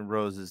faith in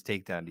Rose's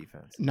takedown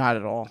defense? Not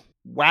at all.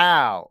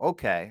 Wow.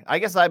 Okay. I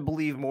guess I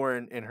believe more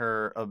in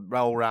her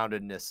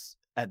well-roundedness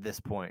at this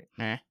point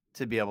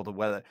to be able to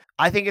weather.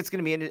 I think it's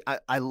going to be.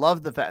 I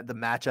love the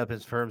matchup in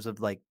terms of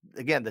like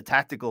again the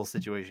tactical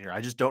situation here.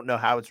 I just don't know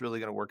how it's really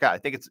going to work out. I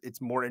think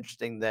it's more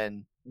interesting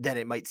than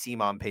it might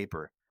seem on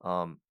paper.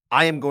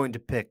 I am going to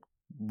pick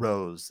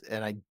Rose,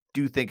 and I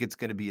do think it's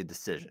going to be a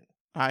decision.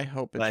 I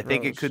hope it's I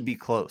think it could be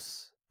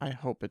close. I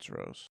hope it's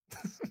Rose.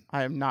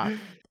 I am not.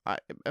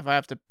 If I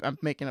have to, I'm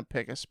making a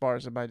pick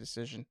Esparza by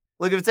decision.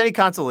 Look, if it's any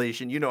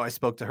consolation, I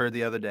spoke to her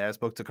the other day. I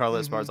spoke to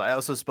Carla Esparza. I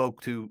also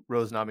spoke to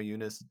Rose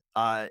Namajunas.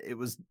 It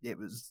was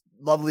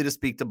lovely to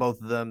speak to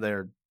both of them.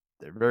 They're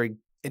very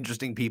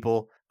interesting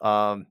people.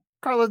 Carla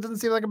doesn't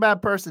seem like a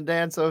bad person,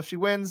 Dan. So if she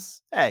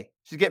wins, hey,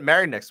 she's getting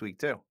married next week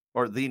too,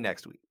 or the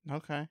next week.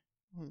 Okay,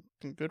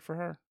 good for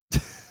her.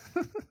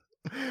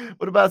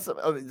 What about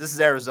this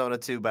is Arizona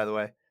too, by the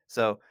way.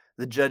 So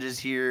the judges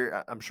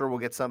here, I'm sure we'll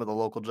get some of the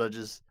local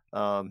judges.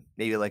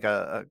 Maybe like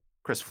a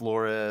Chris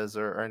Flores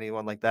or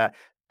anyone like that.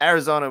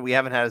 Arizona, we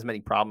haven't had as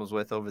many problems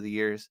with over the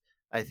years,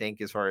 I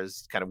think, as far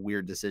as kind of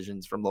weird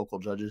decisions from local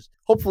judges.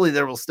 Hopefully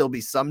there will still be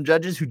some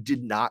judges who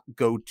did not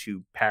go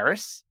to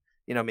Paris,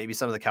 maybe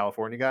some of the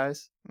California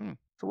guys. So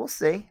we'll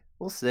see.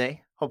 We'll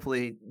see.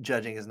 Hopefully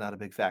judging is not a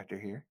big factor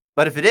here.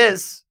 But if it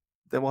is,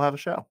 then we'll have a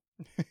show.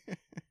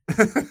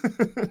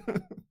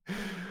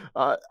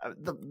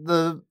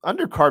 The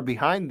undercard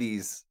behind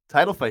these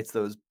title fights,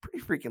 though, is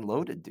pretty freaking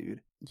loaded,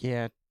 dude.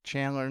 Yeah,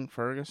 Chandler and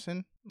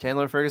Ferguson.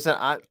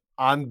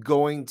 I'm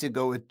going to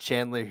go with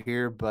Chandler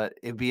here, but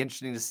it'd be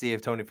interesting to see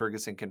if Tony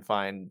Ferguson can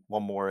find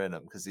one more in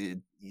him because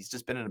he's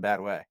just been in a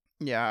bad way.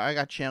 Yeah, I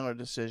got Chandler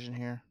decision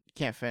here.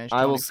 Can't finish.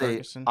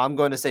 Ferguson. I'm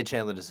going to say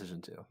Chandler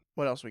decision too.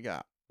 What else we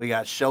got? We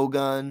got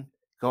Shogun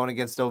going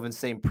against Ovince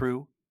St.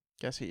 Preux.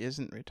 Guess he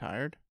isn't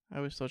retired. I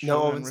always thought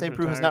Shogun Ovince St.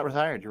 Preux is not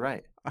retired. You're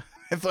right.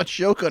 I thought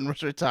Shogun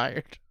was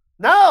retired.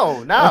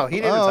 No, he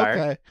didn't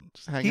retire.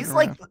 Okay.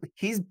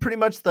 He's pretty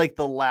much like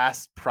the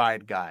last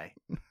Pride guy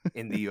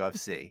in the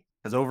UFC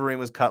because Overeem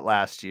was cut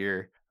last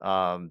year,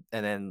 and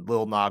then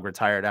Lil Nog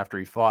retired after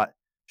he fought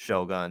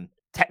Shogun.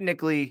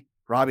 Technically,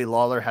 Robbie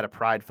Lawler had a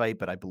Pride fight,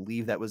 but I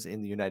believe that was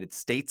in the United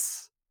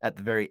States at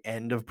the very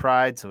end of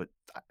Pride, so it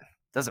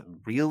doesn't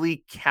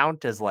really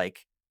count as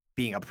like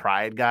being a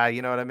Pride guy.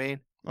 You know what I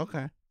mean?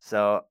 Okay.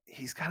 So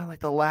he's kind of like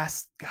the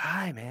last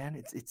guy,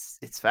 man.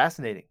 It's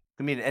fascinating.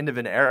 I mean, end of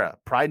an era.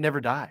 Pride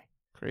never die.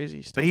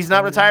 Crazy. But he's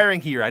not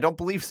retiring here. I don't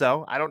believe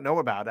so. I don't know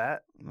about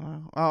that.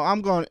 Oh,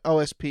 I'm going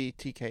OSP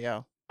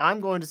TKO. I'm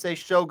going to say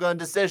Shogun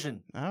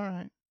decision. All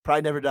right.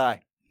 Pride never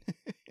die.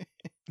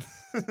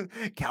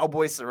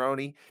 Cowboy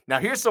Cerrone. Now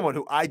here's someone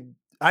who I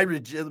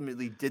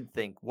legitimately did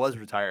think was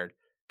retired.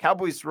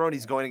 Cowboy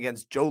Cerrone's going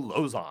against Joe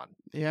Lozon.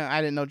 Yeah,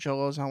 I didn't know Joe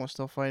Lozon was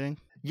still fighting.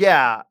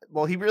 Yeah,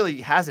 well, he really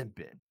hasn't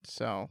been.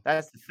 So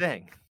that's the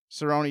thing.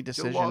 Cerrone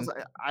decision.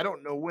 I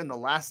don't know when the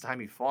last time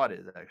he fought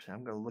is, actually.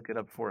 I'm going to look it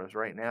up for us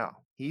right now.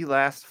 He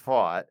last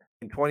fought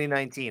in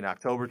 2019,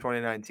 October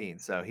 2019.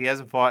 So he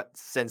hasn't fought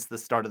since the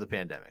start of the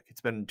pandemic.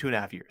 It's been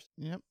 2.5 years.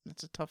 Yep,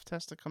 it's a tough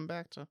test to come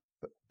back to.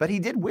 But he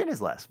did win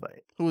his last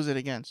fight. Who was it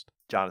against?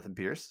 Jonathan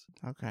Pierce.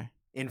 Okay.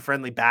 In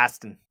friendly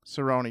Baston.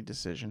 Cerrone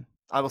decision.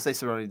 I will say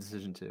Cerrone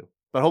decision too.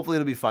 But hopefully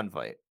it'll be a fun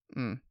fight.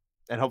 And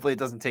hopefully it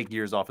doesn't take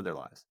years off of their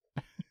lives.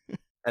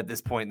 At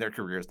this point in their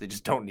careers, they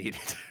just don't need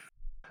it.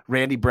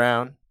 Randy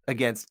Brown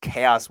against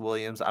Chaos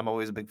Williams. I'm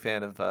always a big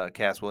fan of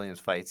Chaos Williams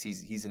fights.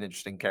 He's an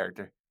interesting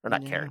character. Or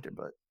not character,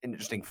 but an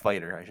interesting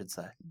fighter, I should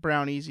say.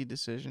 Brown easy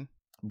decision.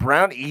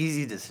 Brown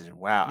easy decision.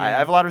 Wow. Yeah. I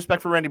have a lot of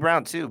respect for Randy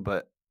Brown too,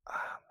 but man.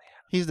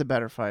 He's the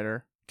better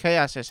fighter.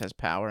 Chaos just has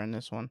power in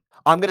this one.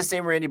 I'm going to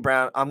say Randy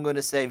Brown. I'm going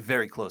to say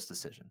very close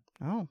decision.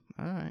 Oh,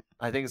 all right.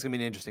 I think it's going to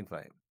be an interesting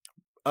fight.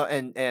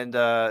 And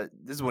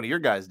this is one of your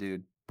guys,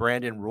 dude.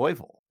 Brandon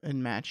Royval.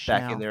 And Matt Schnell.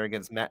 Back in there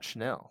against Matt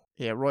Schnell.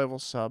 Yeah,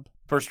 Royval sub.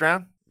 First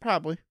round?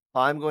 Probably.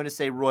 I'm going to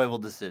say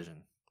Royval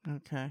decision.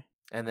 Okay.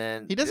 And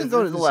then he doesn't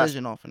go to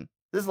decision often.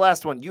 This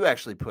last one you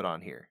actually put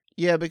on here.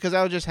 Yeah, because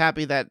I was just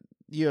happy that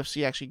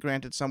UFC actually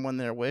granted someone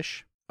their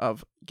wish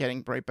of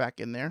getting right back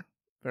in there.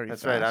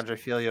 That's right. Andre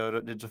Filio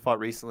just fought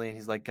recently, and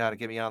he's like, "Gotta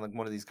get me on like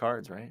one of these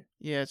cards, right?"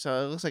 Yeah,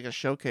 so it looks like a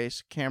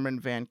showcase. Cameron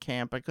Van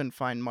Camp. I couldn't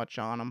find much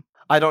on him.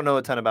 I don't know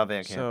a ton about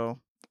Van Camp. So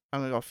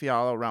I'm going to go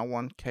Fialho round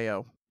 1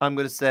 KO. I'm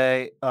going to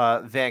say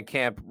Van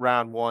Camp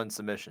round 1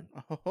 submission.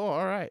 Oh,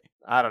 all right.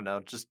 I don't know.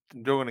 Just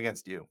going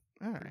against you.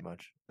 All right. Pretty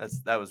much.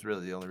 That was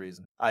really the only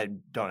reason. I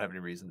don't have any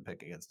reason to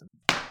pick against him.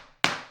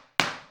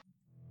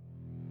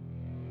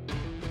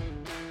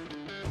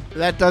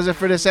 That does it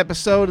for this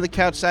episode of the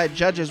Couchside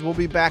Judges. We'll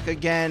be back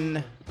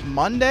again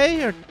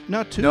Monday or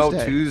no, Tuesday.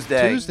 No,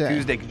 Tuesday.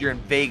 Tuesday, because you're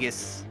in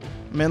Vegas.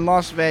 I'm in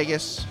Las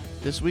Vegas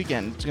this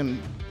weekend.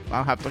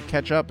 I'll have to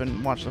catch up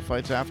and watch the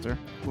fights after.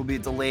 We'll be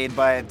delayed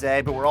by a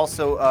day, but we're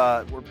also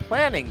we're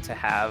planning to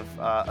have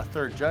a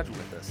third judge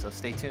with us, so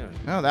stay tuned.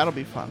 Oh, that'll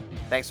be fun.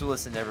 Thanks for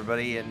listening,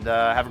 everybody, and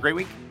have a great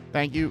week.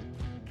 Thank you.